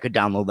store, but I could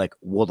download like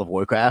World of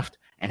Warcraft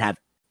and have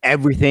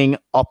everything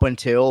up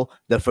until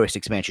the first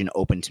expansion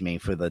open to me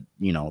for the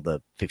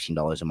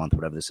 $15 a month,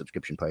 whatever the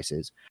subscription price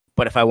is.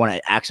 But if I want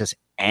to access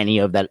any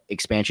of that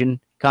expansion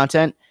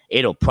content,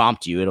 it'll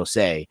prompt you. It'll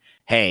say,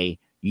 hey,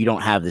 you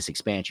don't have this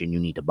expansion. You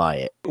need to buy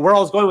it. Where I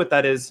was going with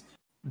that is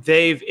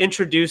they've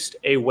introduced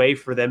a way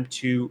for them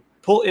to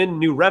pull in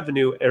new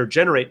revenue or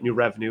generate new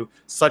revenue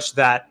such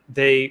that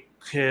they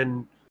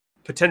can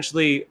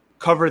potentially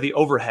cover the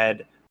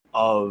overhead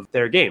of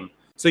their game.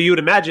 So you would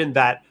imagine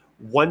that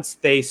once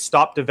they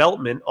stop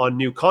development on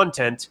new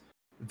content,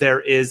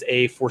 there is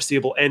a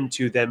foreseeable end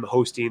to them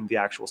hosting the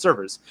actual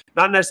servers.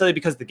 Not necessarily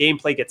because the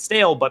gameplay gets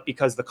stale, but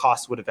because the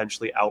cost would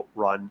eventually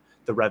outrun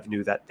the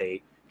revenue that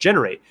they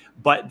generate.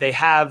 But they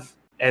have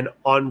an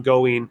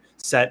ongoing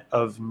set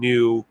of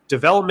new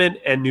development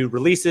and new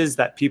releases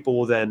that people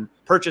will then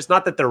purchase.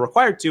 Not that they're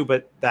required to,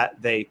 but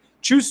that they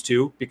choose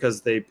to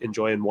because they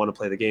enjoy and want to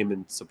play the game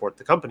and support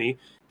the company,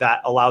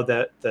 that allow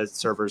the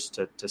servers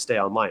to stay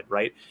online,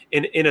 right?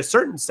 In a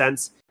certain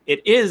sense,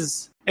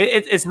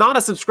 it's not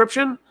a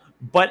subscription,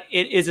 but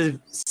it is a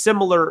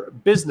similar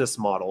business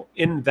model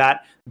in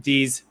that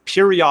these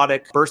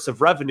periodic bursts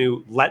of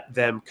revenue let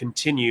them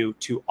continue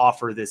to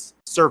offer this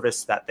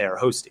service that they're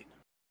hosting,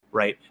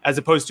 right? As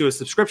opposed to a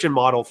subscription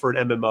model for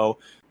an MMO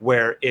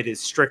where it is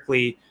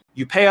strictly,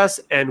 you pay us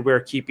and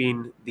we're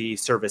keeping the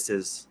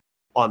services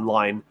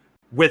online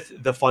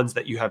with the funds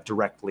that you have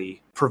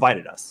directly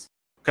provided us.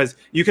 Because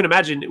you can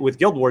imagine with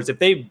Guild Wars, if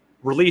they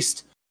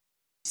released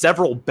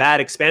several bad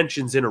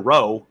expansions in a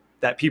row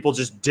that people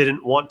just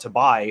didn't want to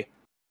buy,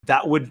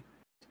 that would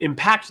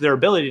impact their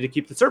ability to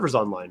keep the servers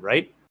online,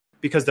 right?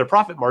 Because their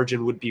profit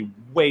margin would be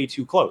way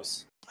too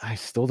close. I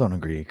still don't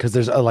agree because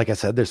there's like I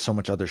said, there's so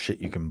much other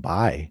shit you can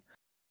buy.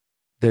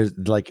 There's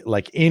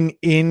like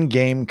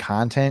in-game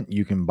content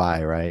you can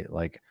buy, right?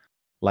 Like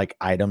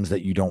items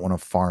that you don't want to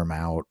farm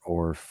out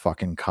or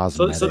fucking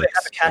cosmetics. So they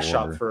have a cash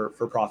shop for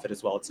profit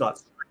as well. It's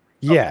not.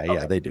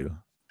 Yeah, they do.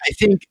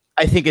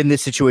 I think in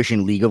this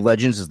situation, League of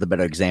Legends is the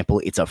better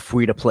example. It's a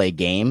free-to-play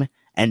game,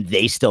 and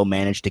they still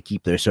manage to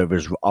keep their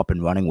servers up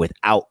and running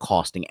without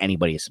costing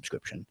anybody a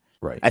subscription.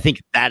 Right. I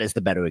think that is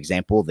the better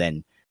example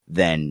than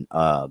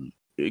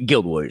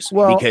Guild Wars.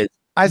 Well, because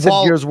I said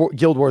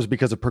Guild Wars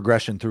because of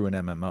progression through an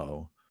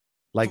MMO.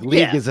 Like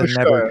League is a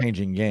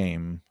never-changing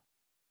game.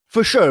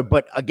 For sure,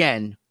 but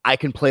again, I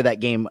can play that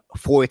game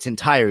for its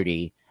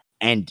entirety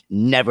and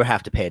never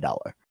have to pay $1.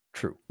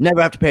 True. Never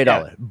have to pay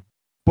 $1.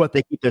 But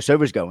they keep their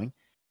servers going.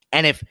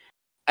 And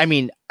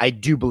I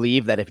do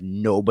believe that if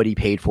nobody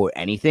paid for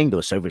anything,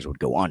 those servers would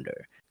go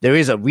under. There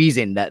is a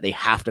reason that they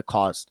have to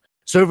cost.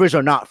 Servers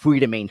are not free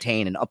to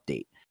maintain and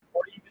update.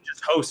 Or even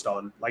just host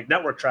on. Like,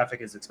 network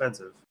traffic is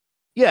expensive.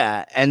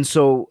 Yeah, and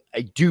so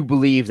I do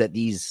believe that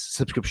these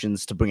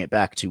subscriptions, to bring it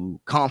back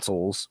to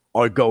consoles,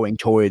 are going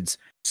towards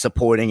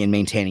supporting and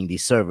maintaining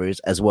these servers,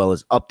 as well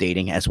as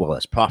updating, as well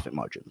as profit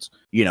margins.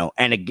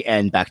 And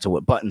again, back to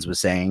what Buttons was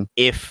saying,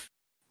 if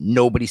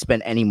nobody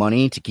spent any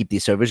money to keep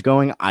these servers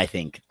going, I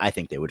think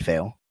they would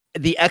fail.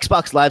 The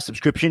Xbox Live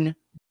subscription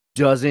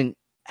doesn't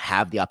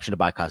have the option to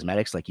buy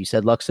cosmetics, like you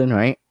said, Luxon,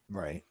 right?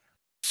 Right.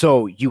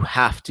 So you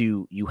have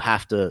to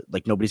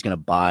like, nobody's going to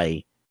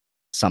buy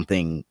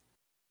something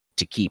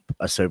to keep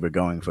a server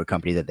going for a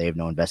company that they have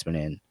no investment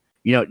in.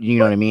 You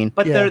know what I mean?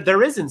 But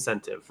there is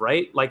incentive,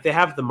 right? Like, they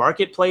have the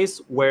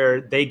marketplace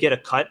where they get a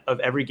cut of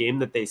every game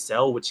that they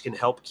sell, which can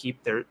help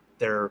keep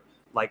their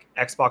like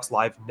Xbox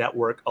Live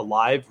network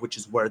alive, which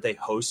is where they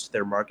host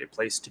their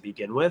marketplace to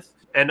begin with.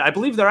 And I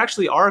believe there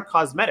actually are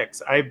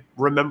cosmetics. I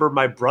remember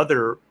my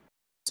brother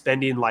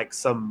spending like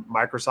some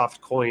Microsoft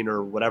coin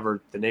or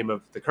whatever the name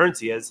of the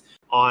currency is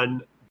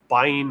on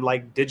buying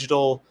like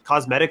digital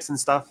cosmetics and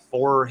stuff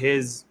for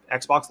his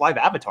Xbox Live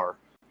avatar.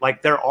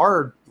 Like, there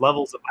are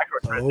levels of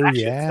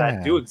microtransactions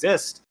that do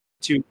exist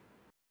to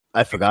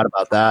I forgot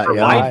about that.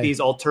 Provide these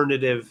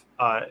alternative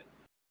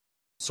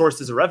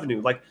sources of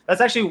revenue. Like, that's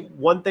actually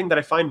one thing that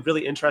I find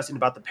really interesting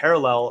about the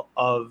parallel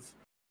of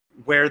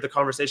where the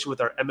conversation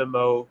with our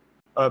MMO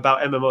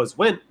about MMOs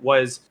went.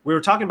 Was we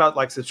were talking about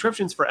like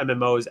subscriptions for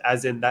MMOs,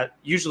 as in that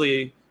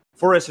usually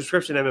for a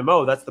subscription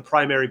MMO, that's the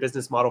primary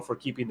business model for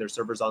keeping their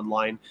servers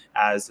online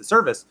as a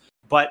service.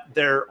 But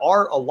there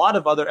are a lot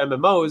of other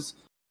MMOs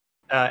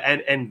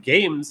and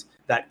games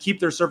that keep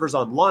their servers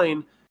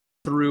online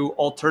through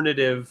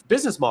alternative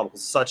business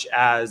models, such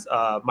as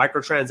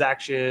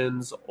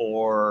microtransactions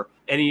or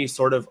any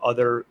sort of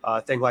other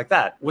thing like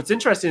that. What's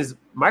interesting is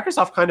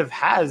Microsoft kind of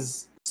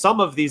has some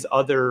of these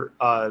other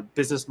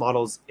business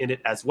models in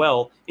it as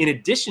well, in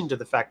addition to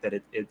the fact that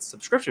it's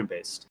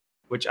subscription-based,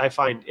 which I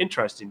find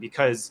interesting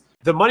because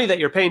the money that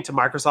you're paying to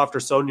Microsoft or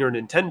Sony or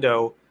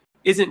Nintendo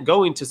isn't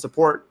going to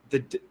support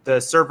the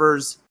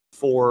servers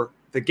for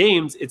the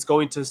games. It's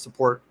going to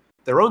support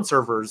their own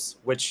servers,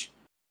 which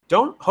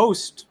don't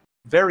host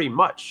very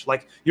much.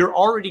 Like, you're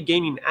already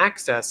gaining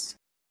access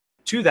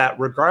to that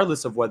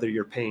regardless of whether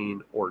you're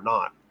paying or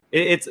not.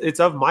 It's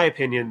of my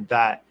opinion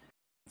that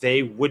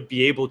they would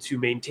be able to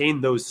maintain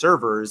those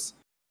servers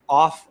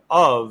off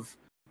of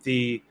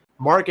the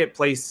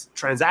marketplace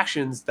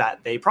transactions that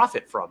they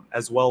profit from,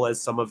 as well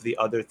as some of the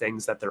other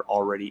things that they're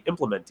already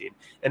implementing.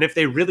 And if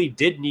they really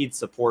did need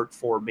support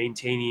for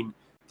maintaining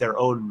their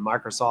own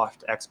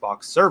Microsoft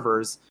Xbox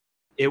servers,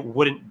 it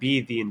wouldn't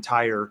be the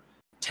entire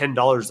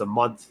 $10 a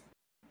month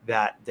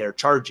that they're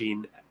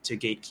charging to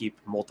gatekeep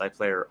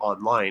multiplayer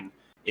online.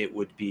 It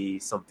would be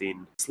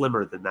something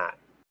slimmer than that.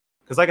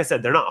 Because like I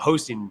said, they're not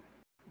hosting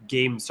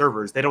game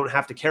servers. They don't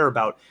have to care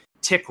about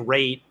tick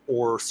rate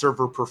or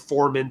server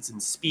performance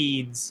and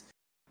speeds.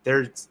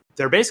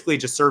 They're basically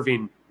just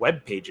serving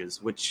web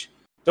pages, which,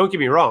 don't get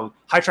me wrong,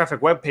 high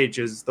traffic web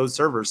pages, those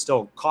servers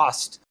still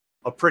cost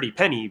a pretty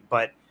penny,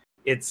 but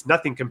it's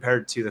nothing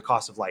compared to the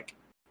cost of like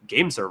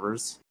game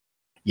servers.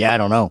 Yeah, I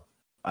don't know.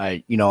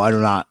 I'm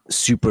not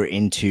super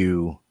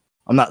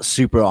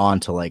on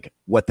to like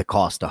what the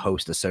cost to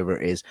host a server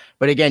is.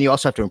 But again, you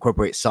also have to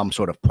incorporate some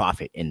sort of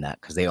profit in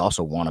that because they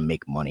also want to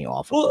make money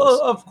off of this.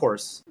 Of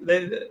course.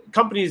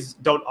 Companies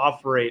don't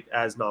operate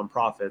as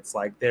nonprofits.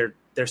 Like, they're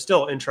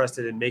still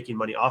interested in making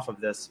money off of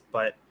this.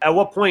 But at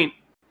what point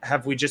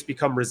have we just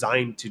become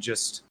resigned to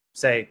just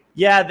say,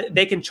 yeah,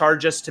 they can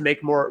charge us to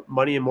make more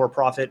money and more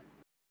profit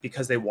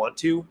because they want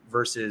to,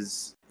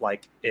 versus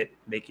like it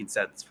making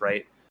sense,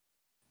 right?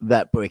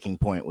 That breaking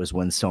point was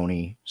when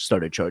Sony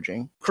started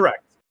charging.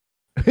 Correct.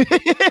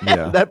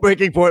 Yeah. That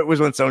breaking point was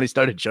when Sony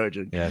started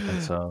charging. Yeah, I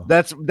think so.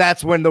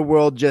 That's when the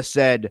world just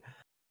said,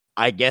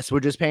 I guess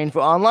we're just paying for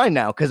online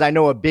now. Because I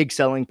know a big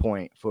selling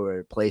point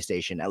for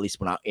PlayStation, at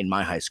least when in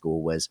my high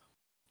school, was,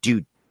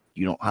 dude,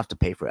 you don't have to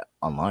pay for it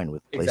online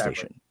with PlayStation.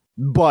 Exactly.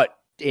 But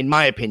in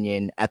my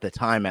opinion, at the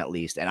time at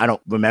least, and I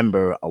don't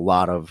remember a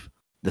lot of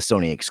the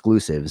Sony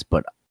exclusives,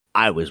 but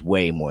I was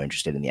way more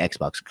interested in the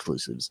Xbox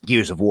exclusives.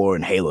 Gears of War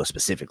and Halo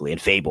specifically,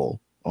 and Fable.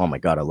 Oh my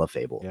God, I love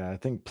Fable. Yeah, I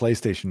think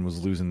PlayStation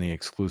was losing the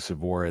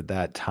exclusive war at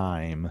that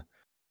time.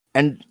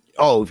 And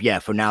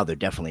for now they're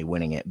definitely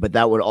winning it. But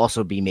that would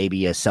also be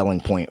maybe a selling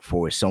point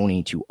for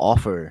Sony to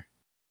offer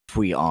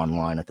free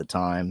online at the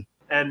time.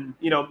 And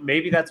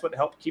maybe that's what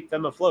helped keep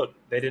them afloat.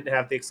 They didn't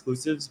have the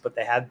exclusives, but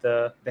they had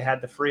the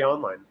free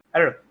online. I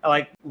don't know,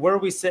 like where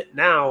we sit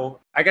now.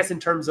 I guess in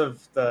terms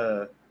of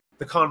the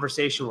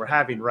conversation we're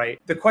having, right?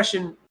 The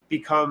question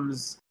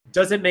becomes: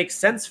 does it make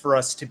sense for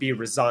us to be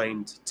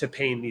resigned to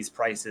paying these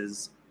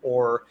prices,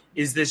 or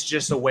is this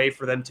just a way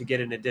for them to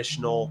get an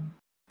additional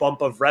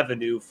bump of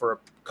revenue for a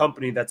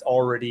company that's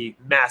already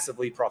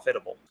massively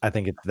profitable? I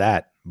think it's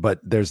that, but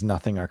there's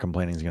nothing our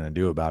complaining is going to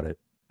do about it.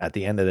 At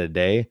the end of the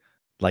day,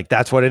 like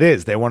that's what it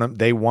is. They want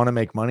to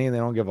make money, and they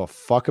don't give a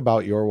fuck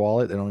about your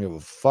wallet. They don't give a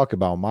fuck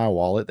about my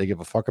wallet. They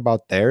give a fuck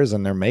about theirs,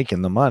 and they're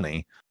making the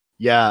money.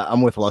 Yeah,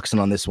 I'm with Luxon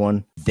on this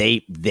one. They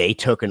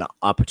took an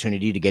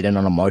opportunity to get in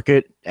on a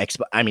market.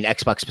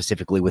 Xbox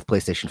specifically, with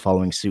PlayStation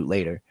following suit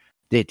later.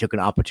 They took an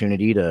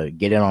opportunity to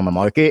get in on the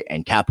market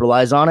and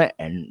capitalize on it,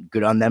 and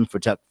good on them for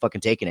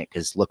fucking taking it,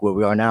 because look where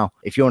we are now.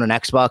 If you own an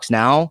Xbox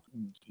now,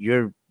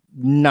 you're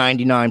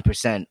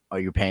 99% are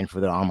you paying for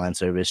the online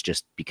service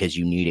just because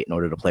you need it in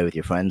order to play with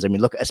your friends. I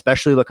mean, look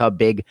how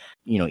big,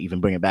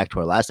 even bring it back to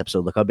our last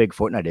episode, look how big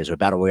Fortnite is, or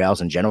Battle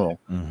Royales in general.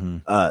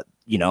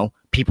 Mm-hmm.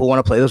 People want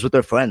to play those with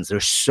their friends.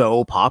 They're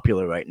so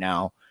popular right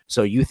now.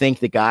 So you think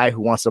the guy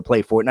who wants to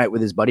play Fortnite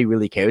with his buddy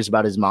really cares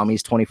about his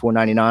mommy's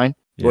 $24.99?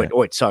 Yeah.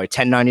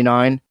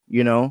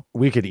 $10.99,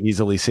 We could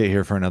easily sit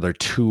here for another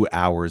 2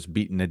 hours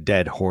beating a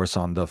dead horse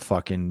on the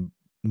fucking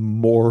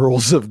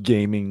morals of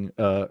gaming,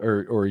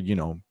 or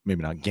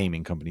maybe not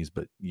gaming companies,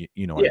 but what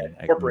I mean,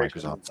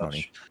 Microsoft,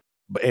 Sony.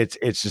 But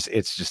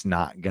it's just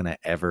not gonna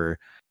ever.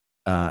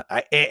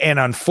 And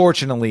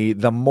unfortunately,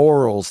 the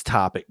morals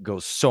topic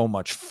goes so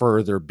much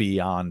further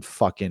beyond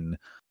fucking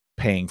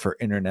paying for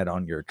internet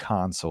on your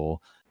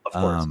console. Of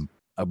course.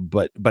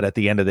 But at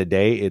the end of the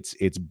day,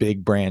 it's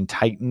big brand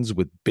titans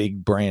with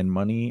big brand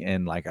money,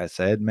 and like I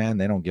said, man,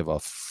 they don't give a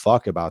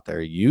fuck about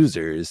their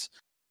users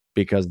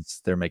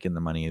because they're making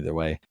the money either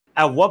way.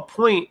 At what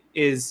point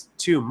is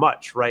too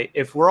much, right?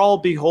 If we're all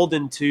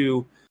beholden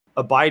to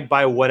abide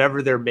by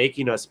whatever they're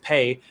making us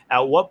pay,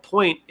 at what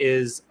point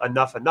is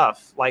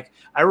enough? Like,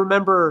 I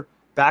remember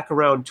back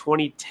around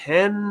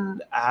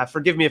 2010,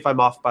 forgive me if I'm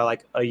off by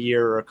like a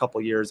year or a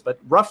couple years, but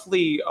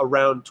roughly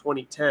around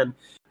 2010,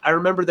 I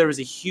remember there was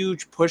a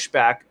huge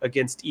pushback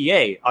against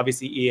EA.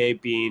 Obviously, EA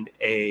being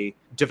a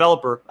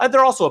developer,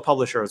 they're also a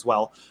publisher as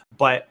well,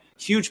 but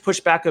huge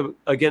pushback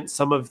against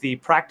some of the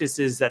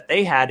practices that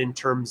they had in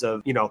terms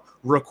of,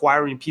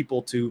 requiring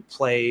people to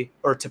play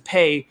or to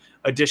pay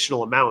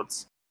additional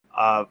amounts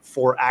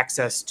for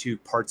access to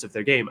parts of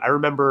their game. I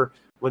remember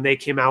when they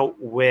came out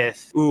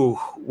with,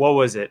 what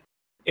was it?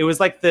 It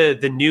was like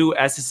the new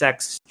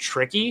SSX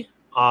Tricky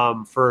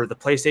for the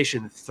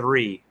PlayStation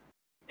 3.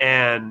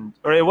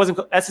 Or it wasn't,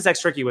 SSX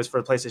Tricky was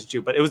for the PlayStation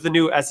 2, but it was the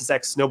new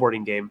SSX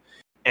snowboarding game.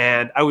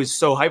 And I was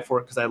so hyped for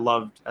it because I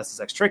loved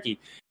SSX Tricky.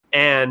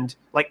 And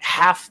like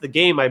half the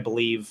game, I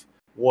believe,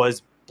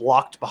 was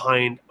blocked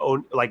behind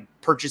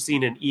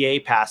purchasing an EA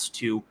pass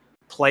to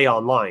play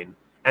online.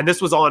 And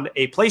this was on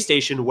a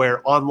PlayStation where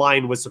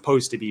online was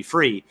supposed to be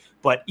free.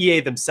 But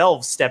EA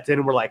themselves stepped in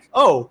and were like,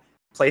 oh,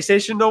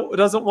 PlayStation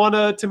doesn't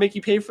want to make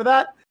you pay for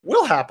that?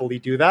 We'll happily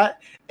do that.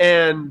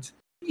 And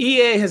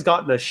EA has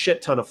gotten a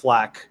shit ton of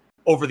flack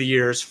over the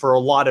years for a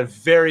lot of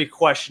very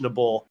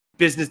questionable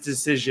business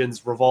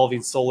decisions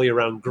revolving solely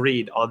around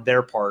greed on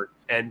their part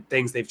and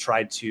things they've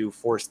tried to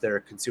force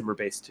their consumer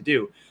base to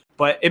do.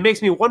 But it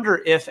makes me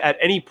wonder if at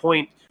any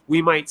point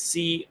we might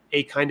see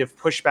a kind of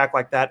pushback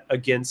like that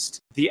against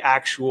the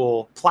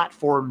actual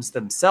platforms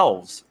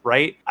themselves,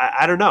 right?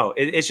 I don't know.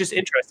 It's just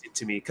interesting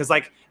to me because,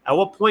 like, at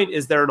what point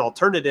is there an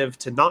alternative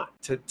to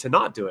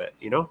not do it?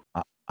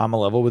 I'm a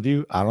level with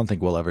you. I don't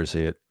think we'll ever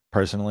see it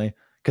personally,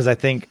 because I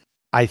think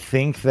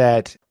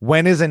that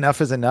when is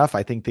enough is enough.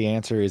 I think the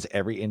answer is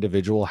every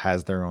individual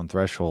has their own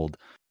threshold.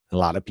 A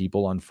lot of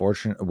people,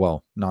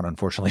 not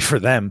unfortunately for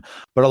them,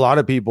 but a lot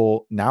of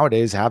people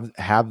nowadays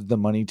have the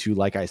money to,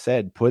 like I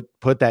said, put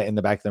that in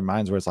the back of their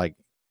minds where it's like,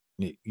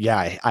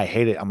 yeah, I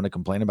hate it. I'm going to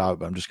complain about it,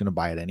 but I'm just going to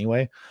buy it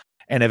anyway.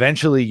 And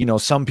eventually,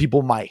 some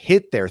people might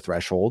hit their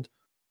threshold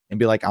and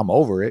be like, I'm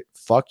over it.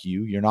 Fuck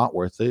you. You're not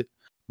worth it.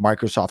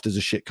 Microsoft is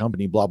a shit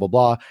company, blah, blah,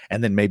 blah.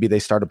 And then maybe they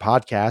start a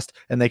podcast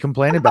and they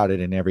complain about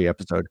it in every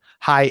episode.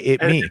 Hi,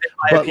 me.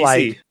 But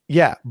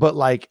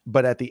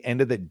but at the end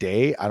of the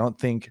day, I don't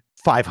think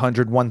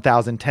 500,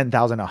 1,000,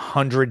 10,000,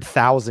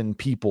 100,000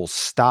 people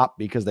stop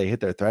because they hit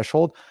their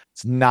threshold.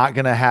 It's not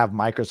going to have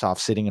Microsoft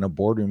sitting in a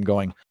boardroom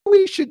going, we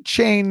we should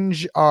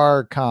change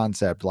our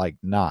concept. Like,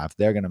 nah, if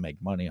they're going to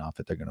make money off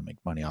it, they're going to make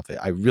money off it.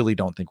 I really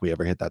don't think we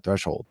ever hit that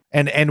threshold.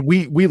 And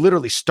we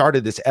literally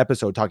started this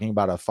episode talking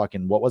about a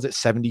fucking, what was it,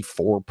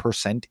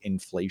 74%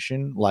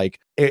 inflation. Like,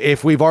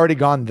 if we've already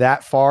gone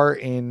that far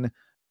in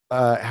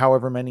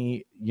however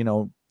many,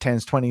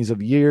 10s, 20s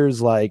of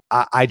years, like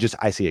I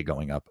see it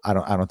going up. I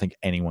don't think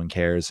anyone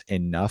cares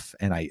enough.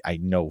 And I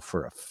know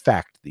for a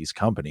fact these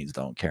companies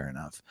don't care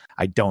enough.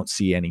 I don't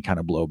see any kind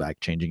of blowback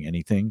changing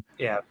anything.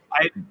 Yeah.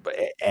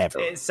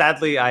 Ever.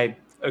 Sadly, I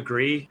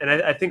agree. And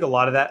I think a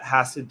lot of that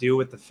has to do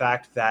with the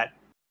fact that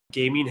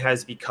gaming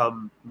has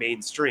become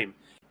mainstream.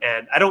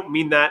 And I don't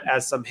mean that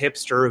as some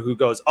hipster who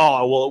goes,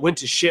 oh, well, it went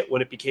to shit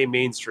when it became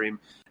mainstream.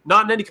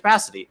 Not in any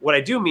capacity. What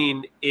I do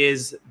mean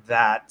is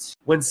that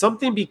when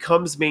something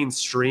becomes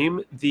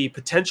mainstream, the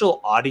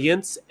potential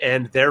audience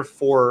and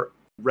therefore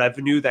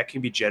revenue that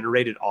can be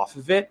generated off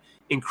of it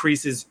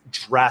increases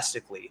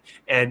drastically.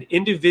 And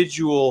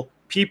individual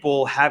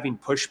people having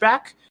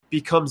pushback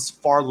becomes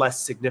far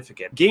less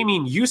significant.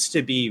 Gaming used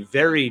to be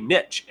very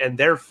niche, and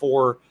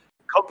therefore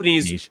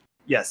companies... Niche.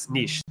 Yes,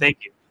 niche. Thank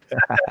you.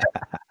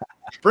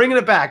 Bringing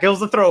it back. It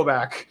was a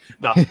throwback.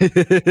 No.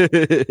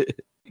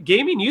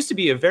 Gaming used to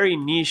be a very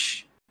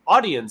niche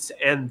audience,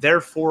 and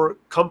therefore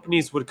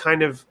companies would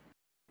kind of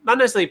not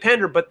necessarily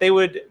pander, but they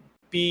would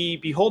be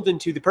beholden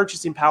to the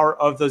purchasing power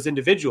of those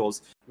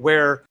individuals,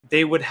 where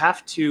they would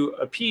have to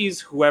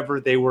appease whoever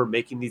they were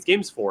making these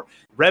games for.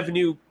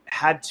 Revenue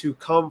had to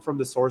come from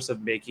the source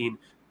of making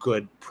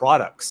good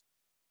products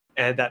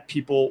and that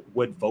people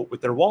would vote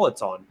with their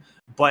wallets on.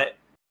 But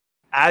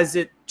as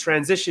it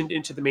transitioned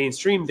into the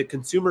mainstream, the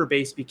consumer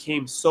base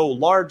became so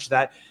large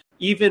that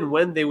even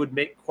when they would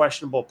make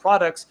questionable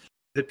products,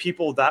 the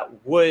people that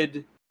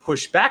would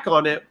push back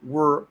on it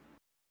were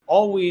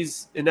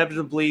always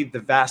inevitably the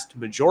vast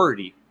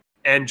majority.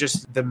 And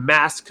just the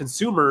mass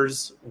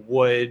consumers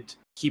would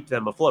keep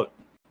them afloat,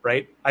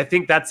 right? I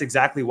think that's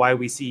exactly why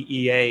we see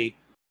EA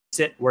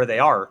sit where they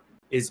are,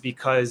 is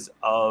because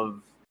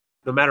of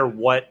no matter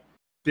what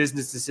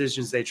business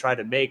decisions they try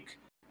to make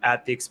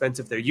at the expense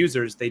of their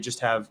users, they just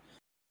have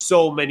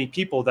so many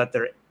people that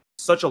they're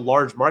such a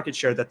large market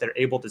share that they're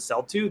able to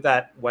sell to,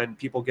 that when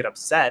people get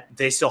upset,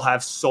 they still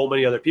have so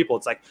many other people.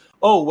 It's like,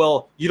 oh,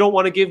 well, you don't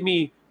want to give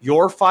me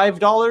your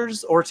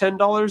 $5 or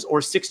 $10 or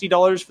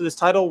 $60 for this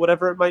title,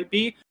 whatever it might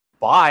be.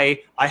 Bye.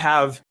 I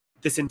have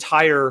this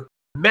entire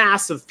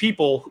mass of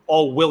people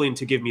all willing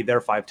to give me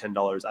their $5,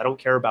 $10. I don't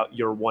care about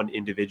your one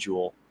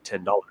individual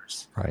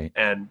 $10. Right.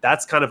 And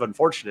that's kind of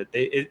unfortunate.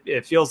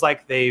 It feels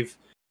like they've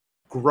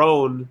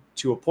grown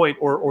to a point,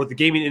 or the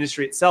gaming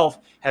industry itself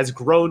has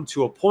grown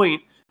to a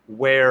point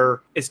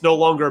where it's no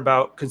longer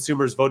about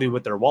consumers voting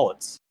with their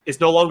wallets. It's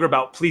no longer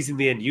about pleasing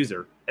the end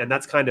user. And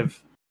that's kind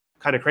of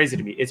crazy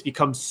to me. It's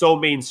become so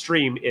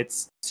mainstream,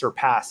 it's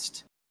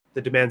surpassed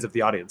the demands of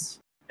the audience.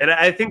 And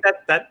I think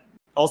that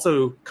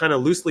also kind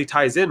of loosely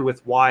ties in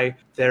with why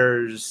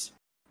there's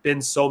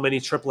been so many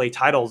AAA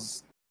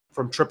titles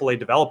from AAA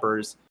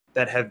developers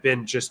that have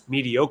been just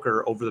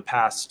mediocre over the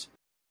past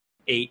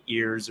 8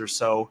 years or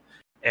so.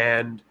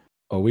 And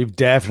we've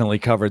definitely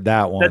covered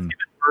that one. That's given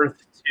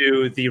birth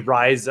to the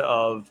rise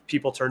of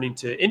people turning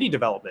to indie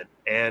development.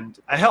 And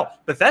hell,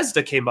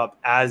 Bethesda came up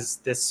as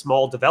this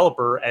small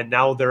developer, and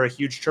now they're a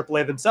huge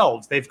AAA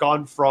themselves. They've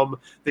gone from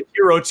the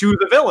hero to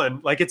the villain.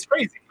 Like, it's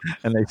crazy.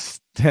 And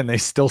they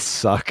still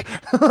suck.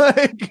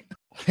 Like,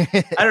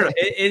 I don't know.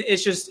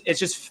 It's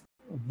just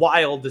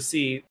wild to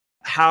see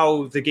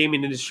how the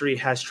gaming industry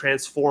has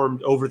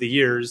transformed over the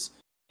years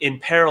in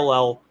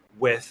parallel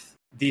with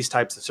these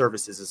types of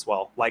services as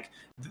well. Like,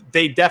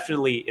 they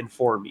definitely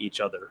inform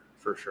each other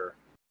for sure.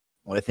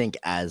 Well, I think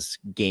as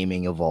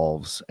gaming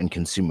evolves and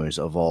consumers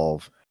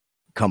evolve,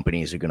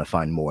 companies are going to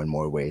find more and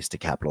more ways to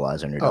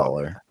capitalize on your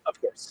dollar. Of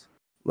course.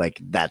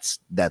 Like, that's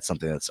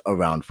something that's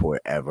around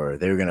forever.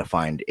 They're going to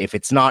find, if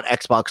it's not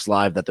Xbox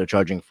Live that they're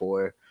charging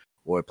for,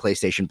 or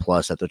PlayStation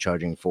Plus that they're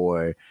charging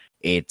for,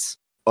 it's,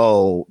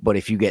 oh, but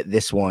if you get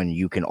this one,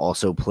 you can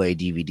also play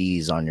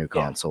DVDs on your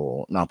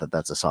console. Not that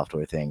that's a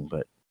software thing,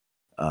 but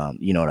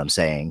you know what I'm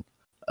saying?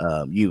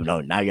 Now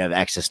you have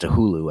access to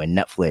Hulu and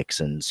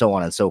Netflix and so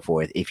on and so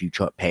forth. If you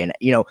pay,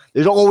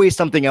 there's always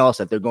something else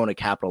that they're going to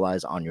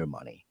capitalize on your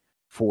money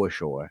for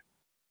sure.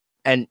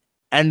 And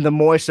the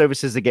more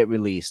services that get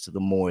released, the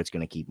more it's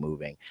going to keep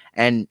moving.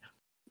 And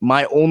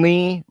my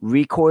only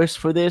recourse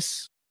for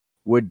this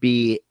would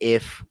be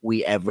if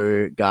we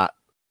ever got,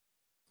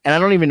 and I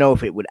don't even know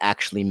if it would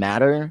actually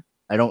matter.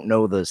 I don't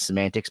know the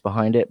semantics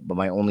behind it, but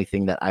my only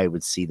thing that I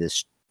would see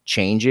this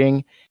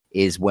changing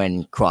is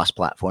when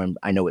cross-platform,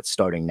 I know it's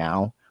starting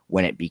now,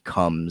 when it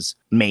becomes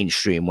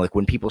mainstream. Like,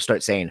 when people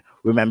start saying,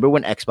 remember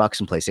when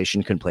Xbox and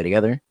PlayStation couldn't play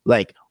together?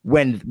 Like,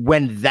 when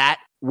that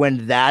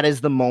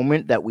is the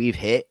moment that we've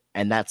hit,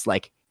 and that's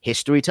like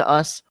history to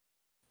us,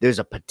 there's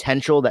a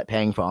potential that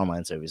paying for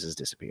online services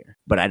disappear.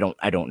 But I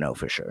don't know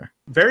for sure.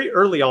 Very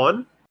early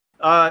on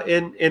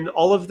in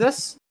all of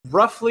this,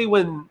 roughly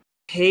when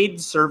paid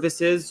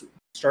services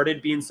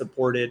started being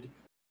supported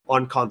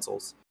on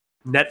consoles,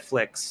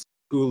 Netflix,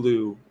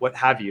 Hulu, what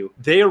have you,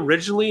 they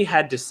originally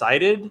had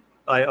decided,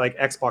 like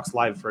Xbox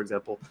Live, for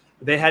example,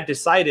 they had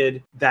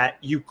decided that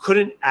you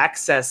couldn't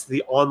access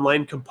the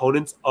online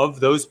components of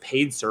those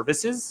paid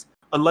services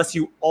unless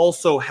you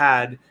also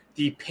had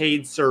the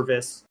paid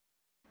service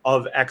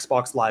of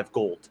Xbox Live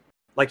Gold.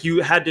 Like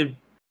you had to,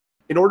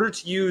 in order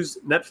to use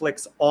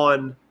Netflix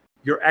on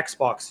your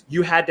Xbox,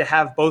 you had to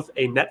have both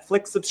a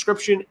Netflix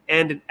subscription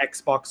and an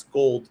Xbox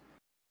Gold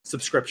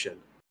subscription.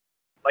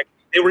 Like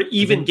they were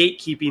even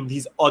gatekeeping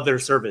these other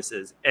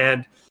services.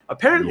 And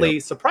apparently,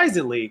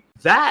 surprisingly,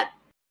 that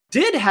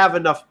did have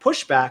enough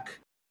pushback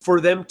for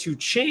them to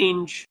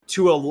change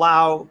to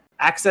allow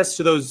access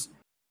to those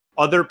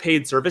other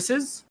paid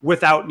services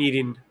without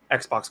needing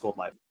Xbox Gold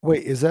Live.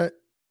 Wait, is that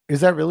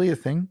really a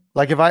thing?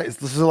 Like if I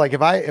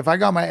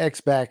got my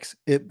Xbox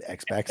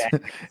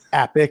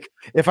Epic,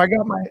 if I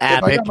got my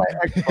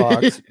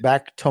Xbox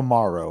back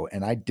tomorrow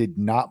and I did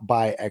not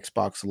buy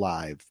Xbox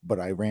Live, but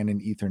I ran an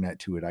Ethernet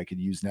to it, I could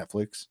use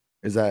Netflix.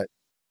 Is that?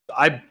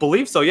 I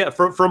believe so. Yeah.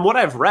 From what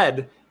I've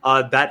read,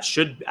 that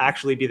should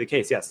actually be the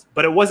case. Yes,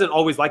 but it wasn't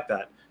always like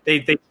that. They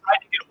tried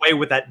to get away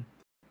with that,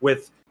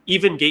 with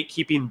even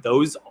gatekeeping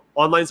those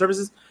online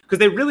services, because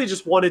they really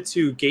just wanted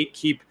to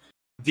gatekeep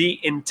the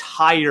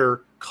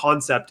entire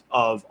concept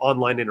of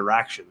online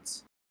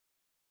interactions.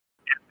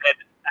 And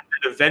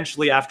then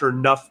eventually, after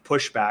enough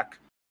pushback,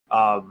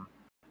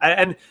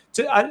 I'd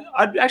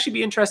actually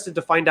be interested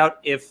to find out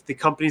if the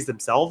companies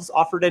themselves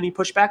offered any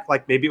pushback,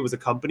 like maybe it was a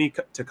company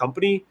to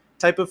company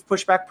type of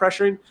pushback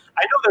pressuring.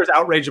 I know there's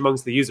outrage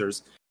amongst the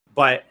users,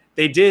 but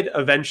they did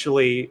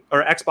eventually,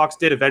 or Xbox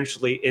did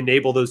eventually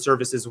enable those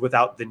services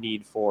without the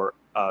need for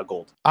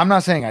gold. I'm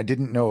not saying I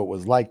didn't know it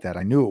was like that.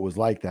 I knew it was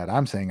like that.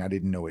 I'm saying I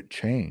didn't know it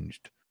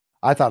changed.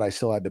 I thought I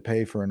still had to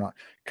pay for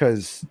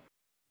because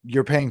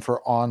you're paying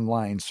for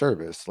online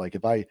service. Like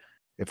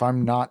if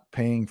I'm not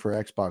paying for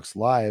Xbox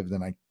Live,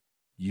 then I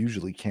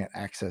usually can't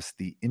access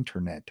the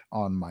internet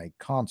on my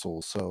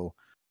console. So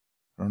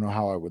I don't know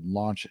how I would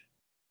launch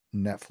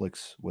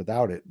Netflix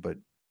without it, but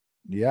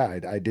yeah,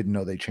 I didn't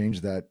know they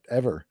changed that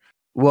ever.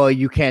 Well,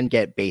 you can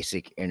get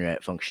basic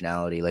internet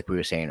functionality, like we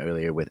were saying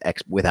earlier,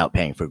 without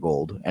paying for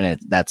gold, and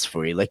that's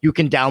free. Like you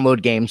can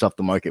download games off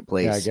the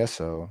marketplace. Yeah, I guess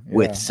so. Yeah,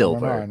 with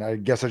silver, and I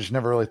guess I just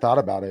never really thought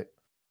about it.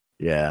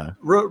 Yeah.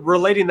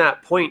 Relating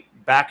that point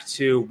back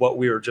to what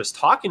we were just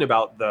talking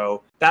about,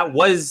 though, that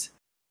was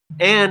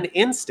an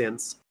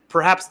instance,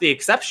 perhaps the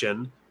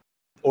exception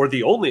or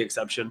the only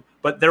exception,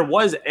 but there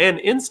was an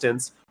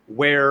instance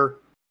where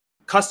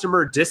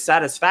customer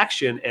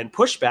dissatisfaction and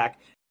pushback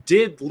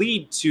did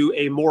lead to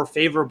a more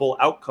favorable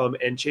outcome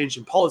and change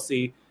in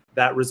policy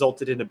that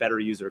resulted in a better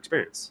user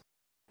experience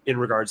in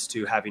regards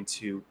to having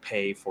to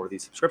pay for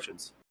these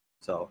subscriptions.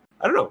 So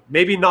I don't know,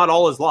 maybe not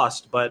all is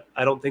lost, but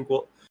I don't think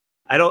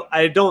I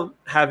don't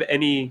have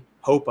any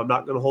hope. I'm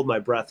not going to hold my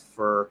breath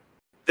for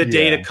the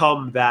day to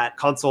come that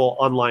console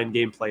online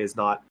gameplay is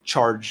not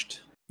charged.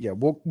 Yeah,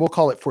 we'll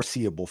call it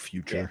foreseeable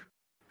future.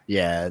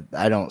 Yeah,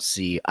 I don't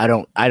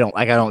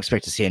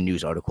expect to see a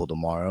news article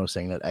tomorrow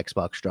saying that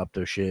Xbox dropped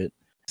their shit.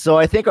 So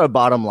I think our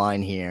bottom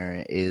line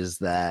here is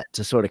that,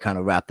 to sort of kind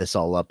of wrap this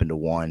all up into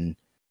one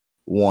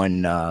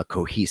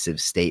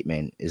cohesive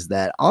statement, is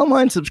that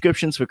online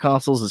subscriptions for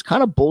consoles is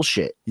kind of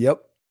bullshit.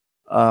 Yep.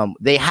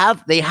 They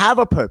have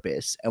a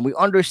purpose, and we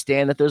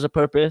understand that there's a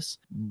purpose,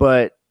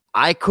 but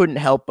I couldn't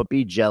help but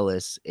be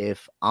jealous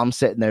if I'm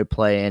sitting there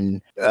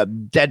playing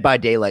Dead by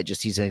Daylight,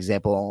 just use an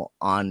example,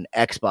 on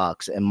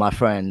Xbox, and my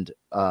friend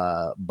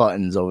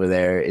Buttons over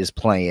there is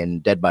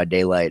playing Dead by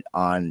Daylight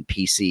on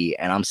PC,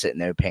 and I'm sitting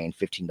there paying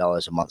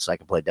 $15 a month so I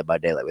can play Dead by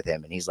Daylight with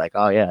him, and he's like,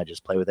 "Oh yeah, I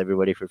just play with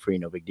everybody for free,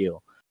 no big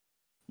deal."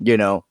 You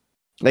know,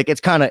 like it's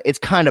kind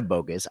of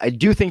bogus. I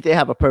do think they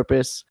have a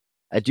purpose.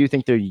 I do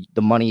think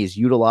the money is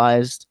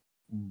utilized,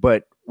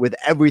 but with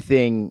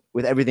everything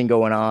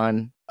going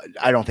on,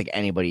 I don't think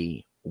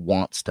anybody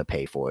wants to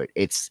pay for it.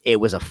 It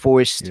was a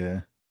forced.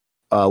 Yeah.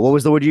 What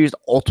was the word you used?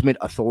 Ultimate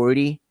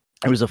authority.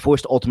 It was a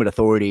forced ultimate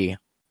authority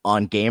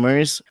on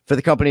gamers for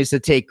the companies to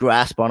take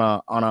grasp on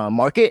a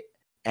market,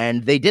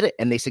 and they did it,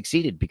 and they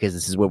succeeded, because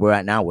this is where we're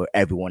at now, where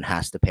everyone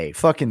has to pay.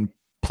 Fucking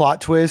plot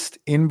twist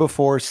in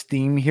before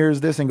Steam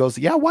hears this and goes,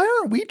 "Yeah, why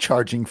aren't we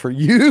charging for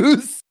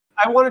use?"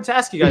 I wanted to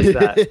ask you guys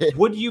that.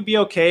 Would you be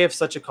okay if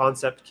such a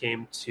concept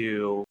came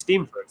to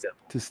Steam, for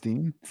example? To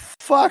Steam?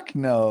 Fuck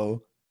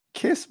no.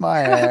 Kiss my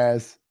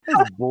ass.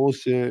 That's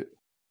bullshit.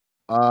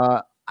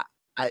 I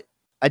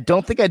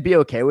don't think I'd be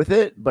okay with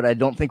it, but I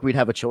don't think we'd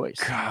have a choice.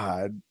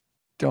 God,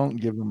 don't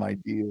give them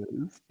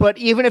ideas. But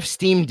even if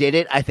Steam did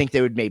it, I think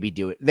they would maybe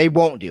do it. They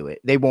won't do it.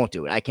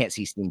 I can't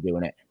see Steam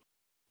doing it.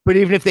 But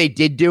even if they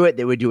did do it,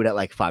 they would do it at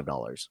like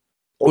 $5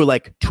 or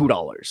like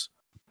 $2.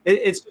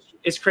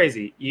 It's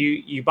crazy.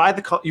 You buy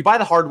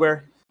the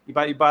hardware, you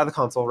buy the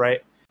console,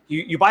 right?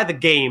 You buy the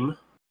game,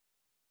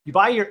 you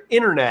buy your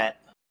internet,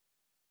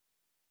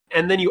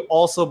 and then you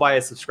also buy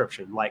a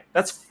subscription. Like,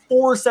 that's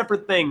 4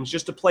 separate things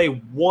just to play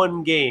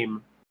one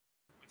game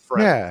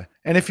friends. Yeah.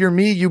 And if you're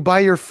me, you buy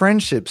your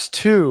friendships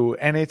too.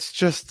 And it's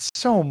just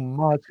so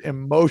much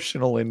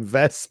emotional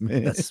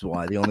investment. That's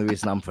why the only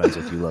reason I'm friends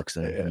with you, Lux,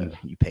 and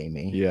you pay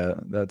me. Yeah,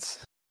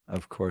 that's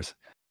of course.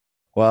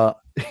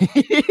 Well,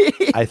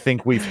 I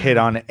think we've hit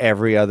on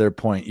every other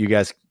point. You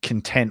guys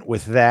content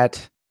with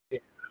that?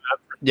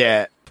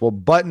 Yeah. Well,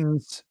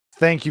 Buttons,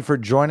 thank you for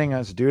joining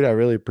us, dude. I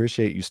really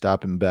appreciate you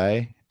stopping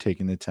by,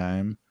 taking the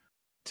time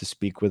to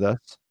speak with us.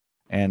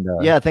 And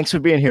yeah, thanks for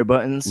being here,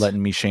 Buttons.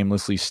 Letting me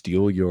shamelessly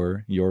steal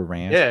your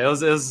rant. Yeah, it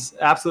was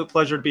absolute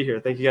pleasure to be here.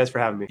 Thank you guys for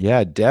having me.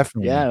 Yeah,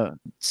 definitely. Yeah.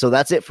 So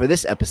that's it for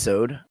this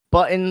episode.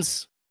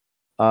 Buttons,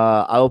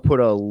 I will put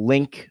a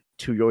link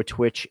to your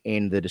Twitch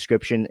in the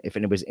description if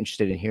anybody's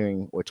interested in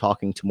hearing or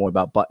talking to more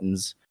about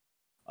Buttons,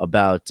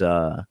 about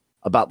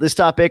this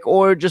topic,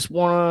 or just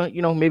want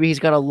to, maybe he's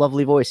got a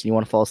lovely voice and you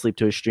want to fall asleep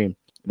to his stream.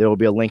 There will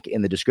be a link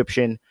in the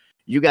description.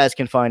 You guys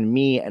can find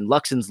me and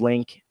Luxon's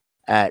link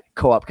at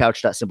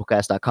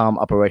coopcouch.simplecast.com,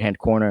 upper right-hand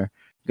corner.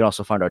 You can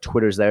also find our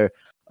Twitters there.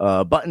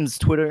 Buttons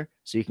Twitter,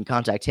 so you can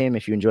contact him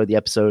if you enjoyed the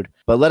episode.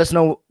 But let us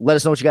know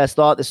what you guys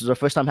thought. This is our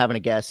first time having a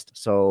guest,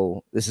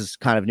 so this is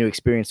kind of new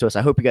experience to us.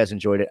 I hope you guys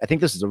enjoyed it. I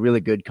think this is a really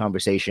good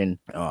conversation.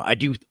 I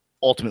do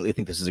ultimately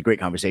think this is a great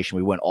conversation.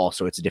 We went all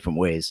sorts of different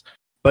ways.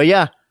 But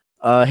yeah,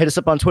 hit us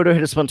up on Twitter,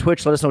 hit us up on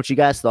Twitch. Let us know what you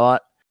guys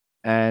thought.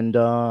 And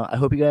I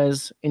hope you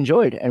guys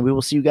enjoyed, and we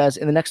will see you guys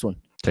in the next one.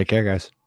 Take care, guys.